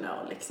uppnå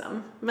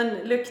liksom. Men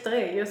lukter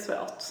är ju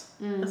svårt.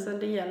 Alltså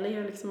det gäller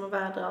ju liksom att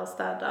vädra och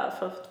städa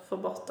för att få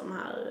bort de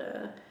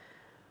här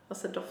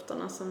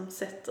dofterna som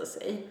sätter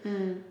sig.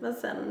 Men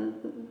sen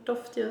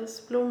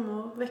doftljus,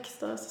 blommor,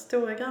 växter, alltså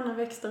stora gröna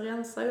växter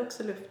rensar ju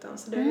också luften.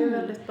 Så det är ju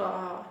väldigt bra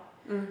att ha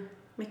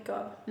mycket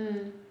av.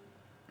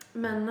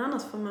 Men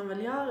annars får man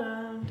väl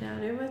göra, det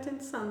hade ju varit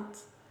intressant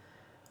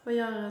att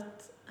göra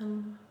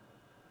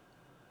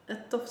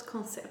ett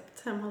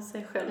doftkoncept hemma hos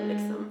sig själv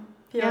liksom.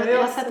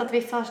 Jag har sett att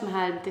vissa har såna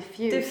här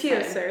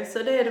diffuser. Så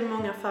det är det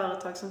många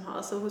företag som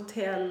har. Så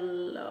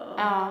hotell och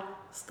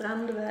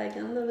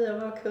Strandvägen där vi har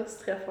våra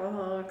kursträffar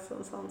har också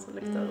en sån som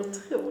luktar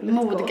otroligt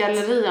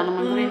Modgallerian när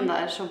man går in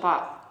där så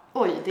bara,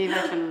 oj, det är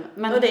verkligen...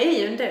 Men, och det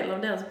är ju en del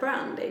av deras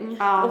branding.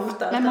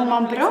 Ofta, men mår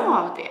man bra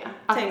av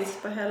det?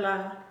 Tänk på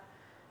hela...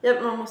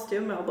 Ja, man måste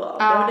ju må bra av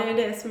det. Och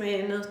det är det som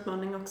är en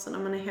utmaning också när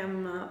man är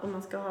hemma och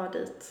man ska ha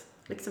dit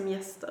liksom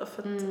gäster.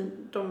 För att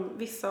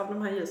vissa av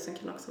de här ljusen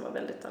kan också vara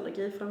väldigt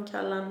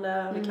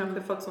allergiframkallande. Det kanske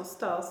är folk som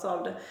störs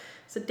av det.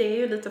 Så det är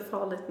ju lite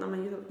farligt när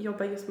man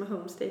jobbar just med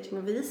homestaging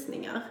och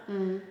visningar.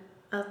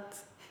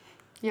 Att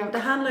det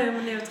handlar ju om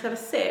att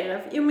neutralisera.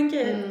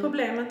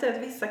 Problemet är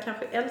att vissa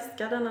kanske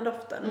älskar denna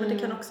doften. Men det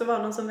kan också vara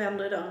någon som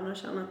vänder i dörren och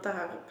känner att det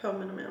här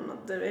påminner mig om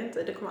att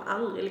det kommer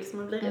aldrig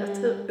liksom att bli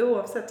rätt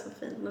oavsett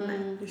hur fin den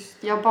är.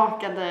 Jag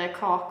bakade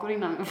kakor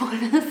innan vår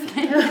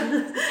visning.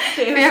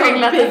 Det är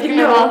ju sånt big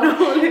no.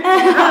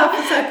 Jag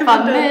försöker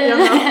man dölja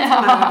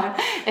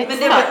något.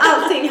 Men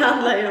allting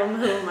handlar ju om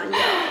hur man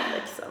gör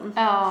liksom.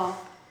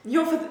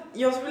 Ja, för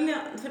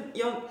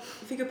jag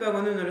fick upp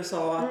ögonen nu när du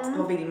sa att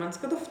vad vill man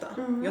ska dofta.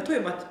 Jag tror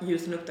ju bara att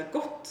ljusen luktar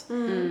gott.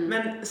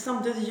 Men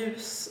samtidigt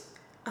ljus,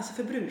 alltså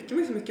förbrukar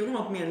man så mycket. Jag vill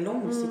ha något mer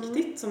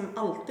långsiktigt som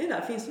alltid är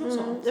där. Finns det något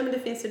sånt? Ja, men det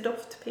finns ju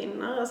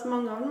doftpinnar. Alltså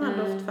många av de här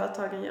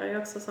doftföretagen gör ju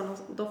också sådana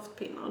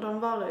doftpinnar. De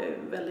varar ju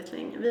väldigt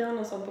länge. Vi har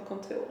någon sån på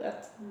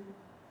kontoret.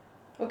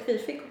 Och vi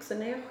fick också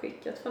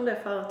nedskickat från det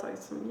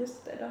företaget som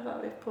just det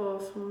har vi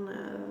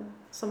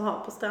som har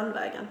på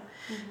Strandvägen.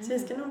 Så vi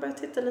ska nog börja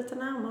titta lite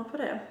närmare på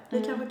det.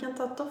 Vi kanske kan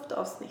ta ett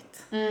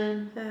doftavsnitt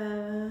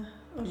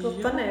och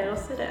hoppa ner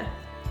oss i det.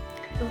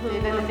 Det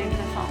är väldigt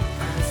intressant.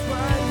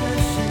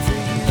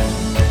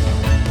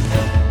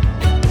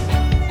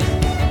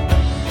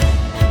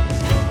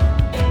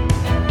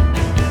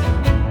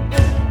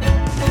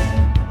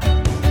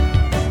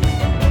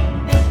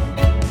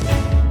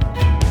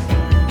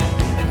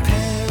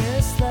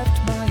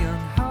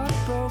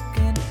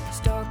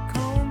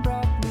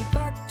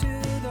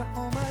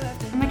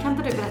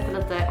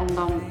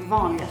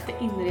 Vanligaste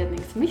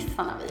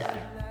inredningsmissarna vi gör.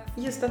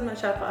 Just att man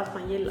köper allt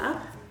man gillar.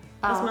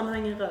 Alltså man har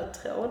ingen röd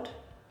tråd.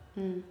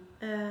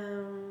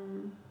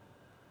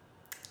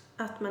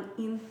 Att man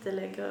inte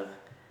lägger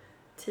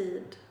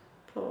tid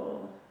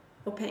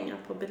och pengar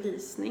på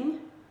belysning.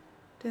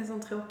 Det är en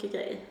sån tråkig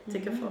grej,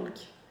 tycker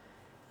folk.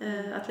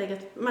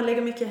 Man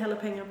lägger mycket hellre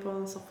pengar på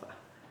en soffa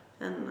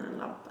än en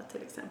lampa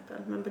till exempel.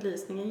 Men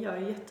belysningen gör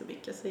ju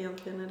jättemycket, så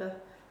egentligen är det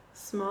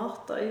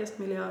smartare just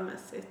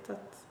miljömässigt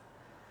att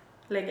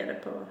lägga det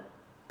på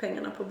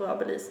pengarna på bra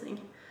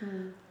belysning.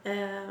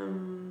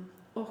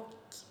 Och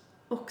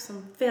också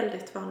en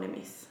väldigt vanlig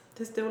miss.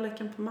 Det är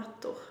storleken på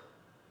mattor.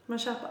 Man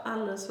köper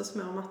alldeles för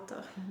små mattor.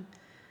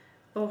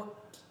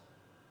 Och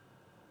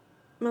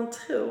man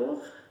tror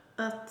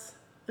att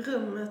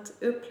rummet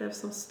upplevs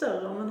som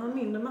större om man har en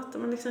mindre matta.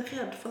 Man är liksom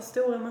rädd för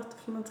stora mattor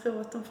för man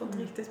tror att de får inte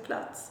riktigt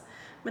plats.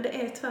 Men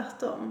det är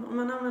tvärtom. Om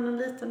man använder en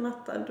liten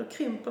matta då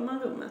krymper man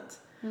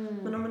rummet.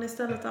 Men om man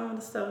istället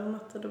använder större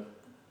mattor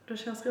då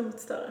känns rummet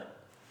större.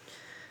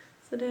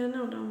 Så det är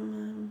nog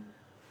de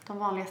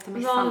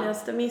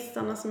vanligaste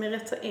missarna som är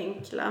rätt så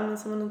enkla men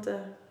som man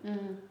inte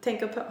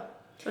tänker på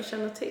och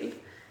känner till.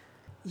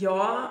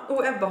 Ja,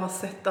 och Ebba har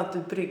sett att du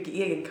brygger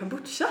egen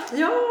kombucha.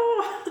 Ja!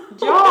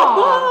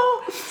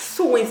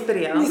 Så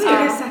inspirerande. Ni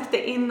skulle ju sagt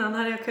det innan,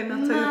 hade jag kunnat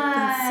ta upp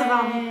en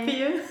svamp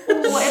ju.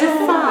 Är det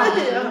sant?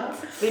 Ja.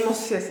 Vi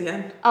måste ses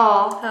igen.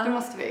 Ja, det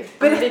måste vi.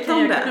 Berätta om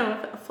det. Vi kan nog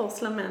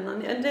forsla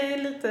männen. Det är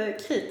lite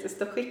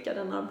kritiskt att skicka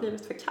den när det har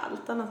blivit för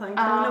kallt. Annars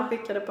kan vi nog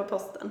skicka det på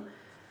posten.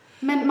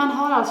 Men man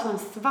har alltså en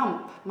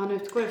svamp man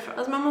utgår ifrån?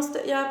 Alltså man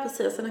måste, ja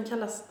precis, så den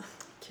kallas...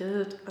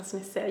 Gud, alltså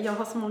ni ser, jag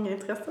har så många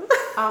intressen.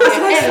 Ja,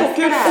 jag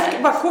älskar det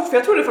här. Bara kort, för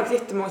jag tror det är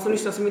faktiskt jättemånga som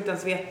lyssnar som inte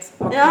ens vet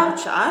vad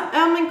kombucha är.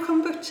 Ja, men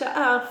kombucha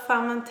är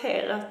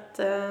fermenterat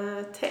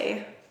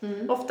te.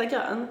 Ofta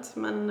grönt,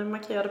 men man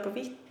kan göra det på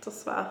vitt och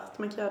svart.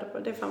 Man kan göra det på,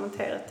 det är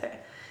fermenterat te.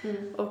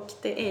 Och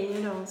det är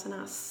ju då en sån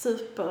här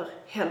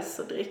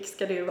superhälsodryck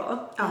ska det ju vara.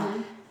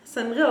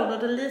 Sen råder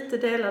det lite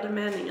delade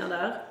meningar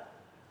där.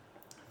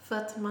 För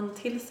att man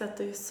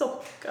tillsätter ju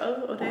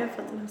socker och det är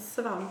för att den här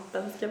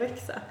svampen ska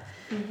växa.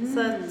 Så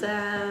att,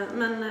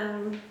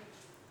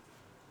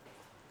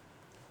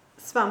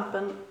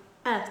 svampen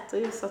äter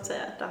ju så att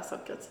säga det här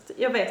sockret.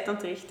 Jag vet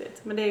inte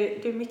riktigt, men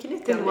det är mycket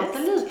nyttigt. Det låter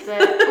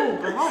lite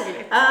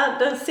obehagligt. Ja,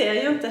 den ser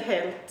ju inte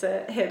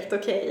helt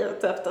okej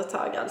ut efter ett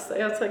tag alltså.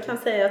 Jag kan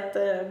säga att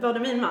både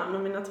min man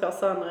och mina 2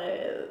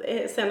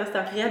 söner ser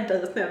nästan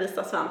rädda ut när jag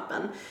visar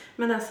svampen.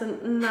 Men alltså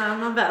när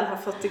man väl har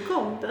fått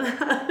igång den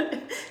här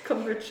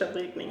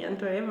kombuchabryggningen,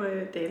 då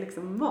är det är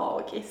liksom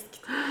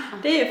magiskt.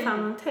 Det är ju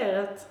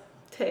fermenterat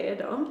te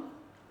då.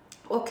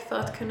 Och för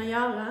att kunna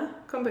göra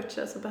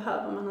kombucha så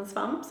behöver man en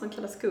svamp som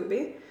kallas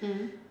Scooby.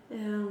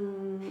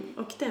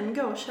 Och den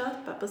går att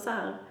köpa på så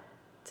här,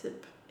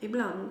 typ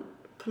ibland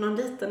på någon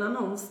liten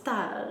annons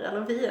där eller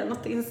via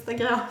något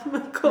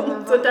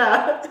Instagram-konto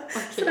där.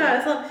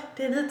 Okay. Så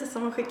det är lite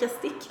som att skicka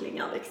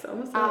sticklingar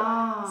liksom.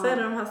 Så är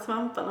det de här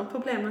svamparna.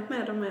 Problemet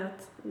med dem är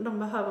att de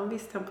behöver en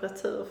viss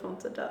temperatur för att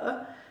inte dö.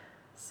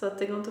 Så att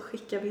det går inte att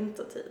skicka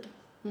vintertid,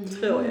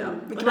 tror jag.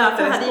 Och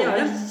därför hade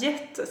jag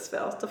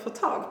jättesvårt att få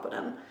tag på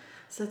den.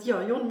 Så att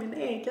jag gjorde min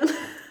egen.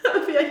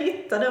 För jag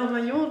hittade om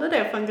man gjorde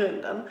det från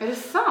grunden. Är det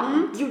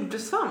sant? Gjorde du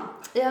svamp?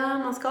 Ja,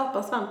 man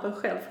skapar svampen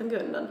själv från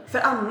grunden. För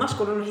annars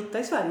går de att hitta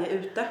i Sverige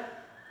ute.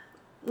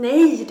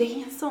 Nej, det är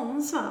ingen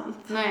sån svamp.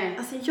 Nej.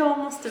 Alltså jag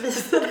måste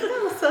visa det.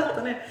 Vad söt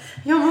den är.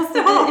 Jag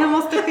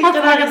måste skicka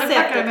det här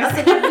receptet.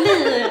 Alltså det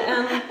blir...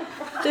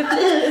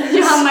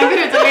 Johanna går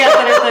ut och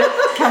letar efter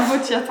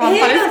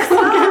kombucha-svampar i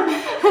skogen.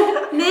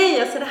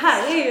 Nej, alltså det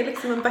här är ju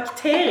liksom en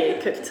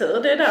bakteriekultur.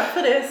 Det är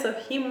därför det är så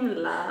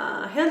himla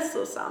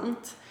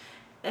hälsosamt.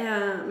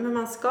 Men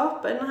man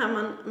skapar den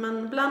här,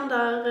 man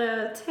blandar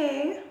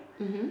te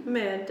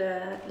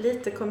med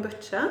lite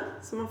kombucha.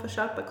 Så man får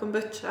köpa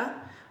kombucha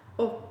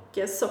och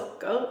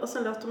socker. Och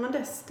sen låter man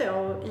det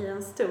stå i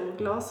en stor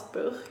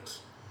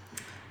glasburk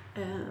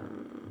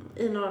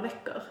i några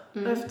veckor.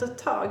 Och efter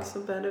ett tag så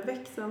börjar det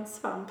växa en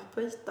svamp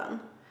på ytan.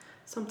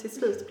 Som till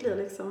slut blir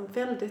liksom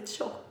väldigt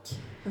tjock.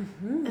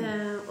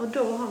 Och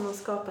då har man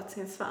skapat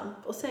sin svamp.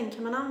 Och sen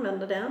kan man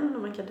använda den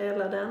och man kan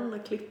dela den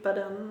och klippa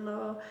den.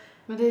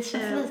 Men det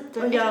känns lite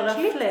och göra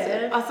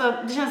fler. Alltså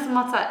det känns som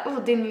att så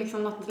här, det är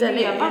liksom något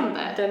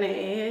levande. Den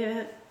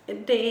är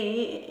rätt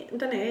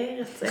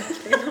så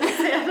äcklig.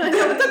 Jag vet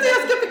inte hur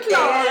jag ska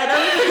förklara den.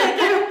 Jag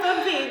lägger upp en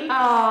bild.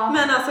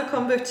 Men alltså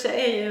kombucha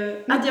är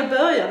ju... Att jag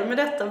började med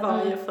detta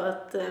var ju för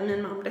att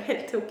min mamma blev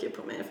helt tokig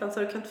på mig. För han sa,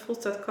 du kan inte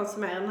fortsätta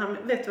konsumera den här.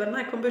 Vet du vad den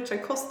här kombuchan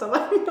kostar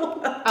varje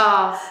månad?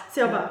 Så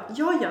jag bara,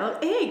 jag gör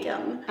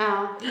egen.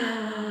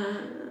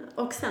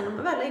 Och sen när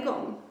man väl är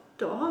igång,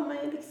 då har man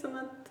ju liksom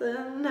ett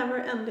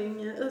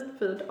never-ending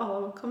utbud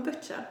av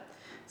kombucha.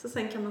 Så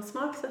sen kan man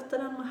smaksätta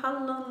den med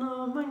hallon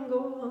och mango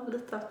och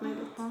lite allt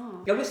möjligt.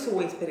 Jag blir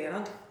så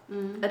inspirerad.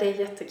 Ja, det är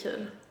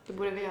jättekul. Det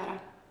borde vi göra.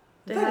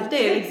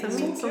 Det är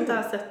liksom mitt sånt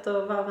där sätt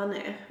att varva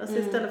ner. Alltså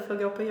istället för att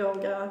gå på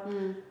yoga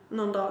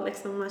någon dag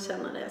liksom man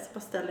känner det, så bara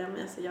ställer jag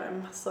mig så gör jag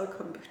massor av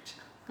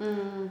kombucha.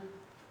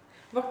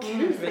 Vad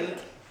kul!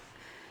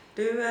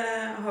 Du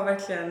har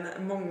verkligen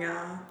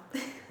många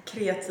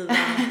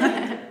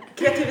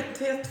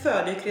kreativitet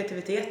föder ju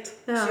kreativitet.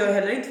 Så jag är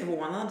heller inte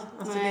förvånad.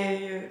 Alltså det är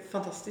ju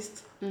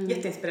fantastiskt.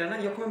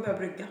 Jätteinspirerande. Jag kommer börja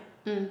brygga.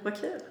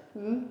 Vad kul.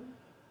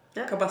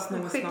 Jag kan bara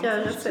snöa skicka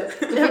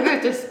recept. Jag går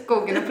ut i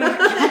skogen och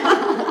plocka.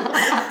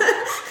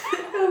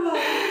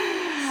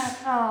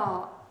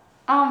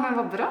 Men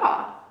vad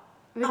bra.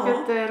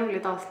 Vilket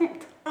roligt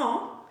avsnitt.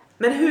 Ja.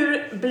 Men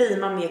hur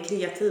blir man mer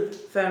kreativ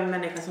för en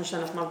människa som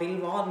känner att man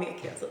vill vara mer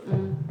kreativ?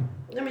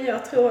 Ja, men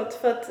jag tror att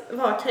för att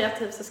vara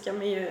kreativ så ska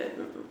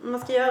man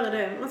ska göra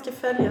det, man ska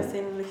följa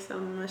sin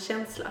liksom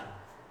känsla.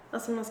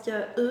 Alltså man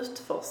ska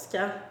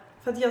utforska.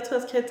 För att jag tror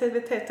att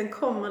kreativiteten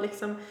kommer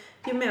liksom,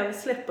 ju mer vi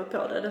släpper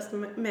på det, desto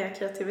mer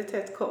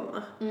kreativitet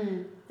kommer.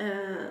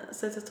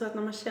 Så att jag tror att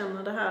när man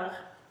känner det här,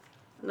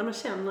 när man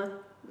känner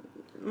att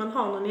man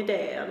har någon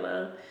idé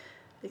eller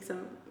liksom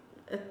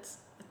ett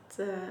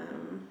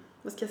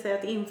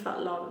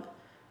infall av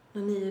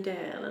någon ny idé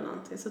eller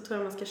någonting, så tror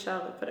jag man ska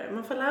köra på det.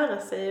 Man får lära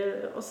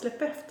sig och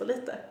släppa efter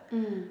lite.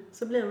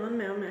 Så blir man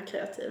mer och mer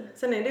kreativ.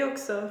 Sen är det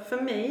också,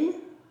 för mig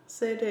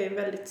så är det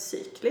väldigt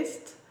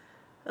cykliskt.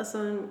 Alltså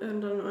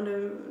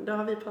det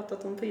har vi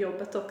pratat om på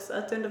jobbet också,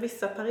 att under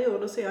vissa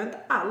perioder så är jag inte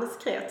alls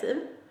kreativ.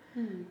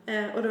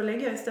 Och då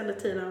lägger jag istället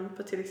tiden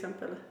på till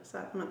exempel så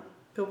här,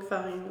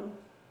 bokföring och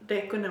det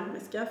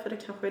ekonomiska, för det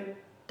kanske är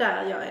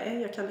där jag är.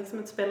 Jag kan liksom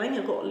inte spela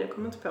ingen roll, jag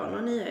kommer inte på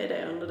några nya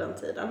idéer under den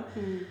tiden.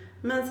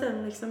 Men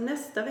sen liksom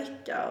nästa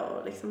vecka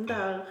och liksom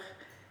där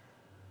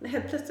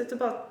helt plötsligt det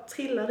bara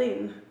trillar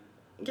in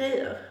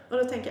grejer. Och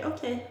då tänker jag,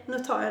 okej, nu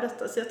tar jag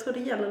detta. Så jag tror det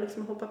gäller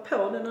liksom att hoppa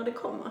på det när det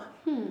kommer.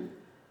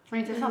 Vad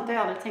intressant, det har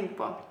jag aldrig tänkt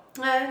på.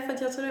 Nej, för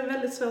att jag tror det är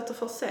väldigt svårt att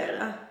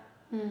forcera.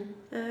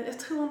 Jag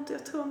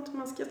tror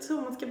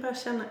man ska börja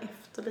känna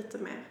efter lite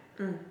mer.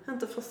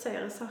 Inte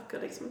forcera saker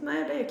liksom.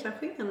 Nej, det är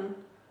kanske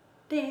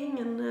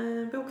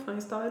ingen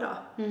bokföringsdag idag.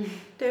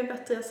 Det är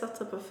bättre jag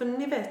satsar på. För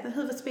ni vet, när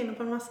huvudet spinner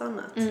på en massa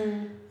annat.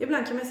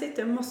 Ibland kan man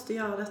sitta, jag måste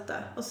göra detta.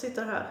 Och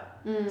sitta här.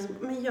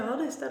 Men gör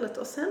det istället.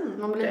 Och sen...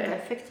 Man blir inte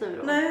effektiv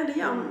då. Nej, det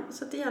gör man.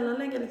 Så det gäller att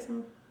lägga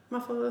liksom...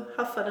 Man får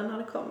haffa den när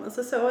det kommer.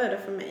 Så är det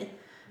för mig.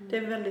 Det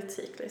är väldigt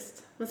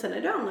cykliskt. Men sen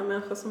är det andra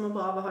människor som är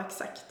bra av att ha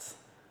exakt.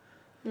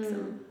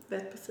 Liksom,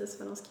 vet precis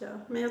vad de ska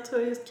göra. Men jag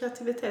tror just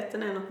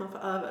kreativiteten är något man får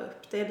öva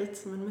upp. Det är lite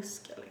som en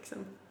muskel liksom.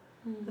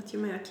 Att ju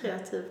mer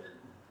kreativ...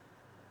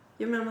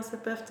 Ju mer man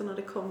släpper efter när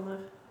det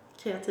kommer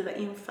kreativa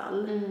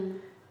infall,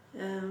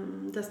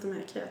 desto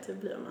mer kreativ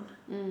blir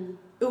man.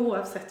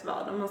 Oavsett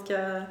vad. Om man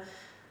ska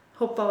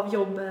hoppa av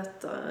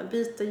jobbet,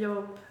 byta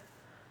jobb,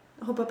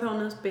 hoppa på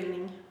en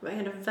utbildning. Vad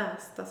är det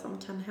värsta som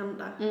kan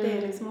hända? Det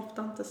är liksom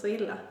ofta inte så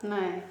illa.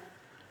 Nej.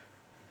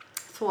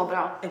 Så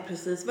bra.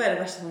 Precis, vad är det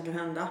värsta som kan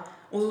hända?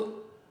 Och så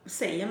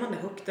säger man det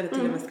högt eller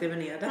till och med skriver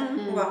ner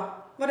det. Och bara,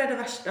 vad är det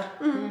värsta?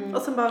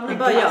 Och sen bara, nu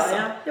bara gör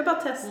jag. Jag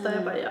bara testar,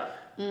 jag bara gör.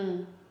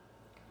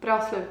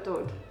 Bra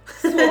slutord.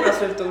 Så bra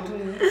slutord.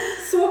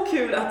 Så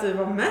kul att du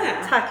var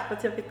med. Tack för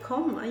att jag fick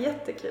komma.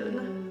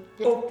 Jättekul.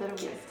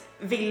 Jätteroligt.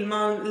 Vill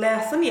man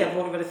läsa mer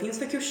vad det finns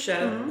för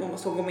kurser och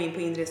så går man in på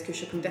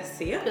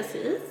inredningskurser.se.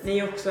 Precis. Ni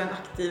är också en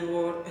aktiv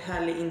och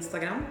härlig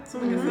Instagram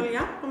som man kan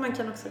följa. Och man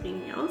kan också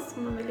ringa oss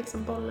om man vill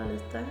liksom bolla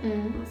lite.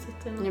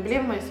 Nu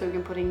blev man ju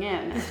sugen på att ringa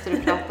igen efter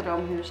du pratade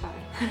om hur du kör.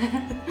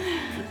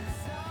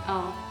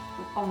 Ja.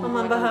 Om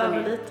man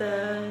behöver lite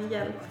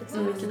hjälp,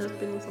 liksom, vilken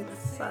utbildning som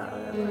passar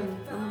eller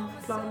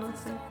planer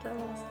och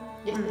tankar.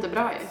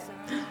 Jättebra ju.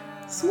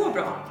 Så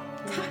bra.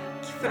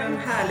 Tack för en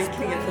härlig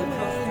kreativ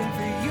prat.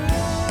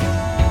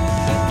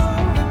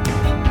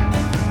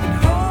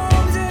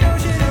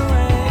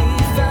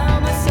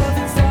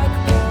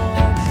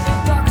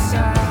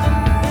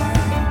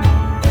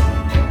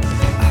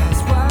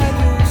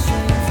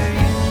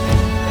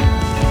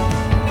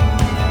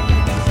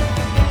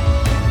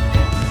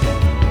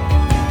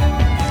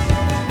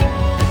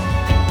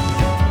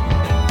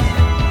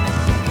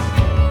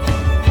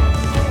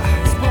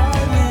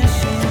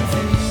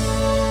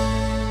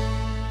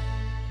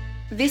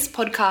 This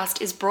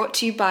podcast is brought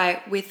to you by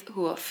With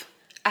Hoof,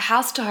 a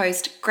house to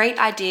host great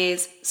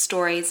ideas,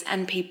 stories,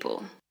 and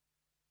people.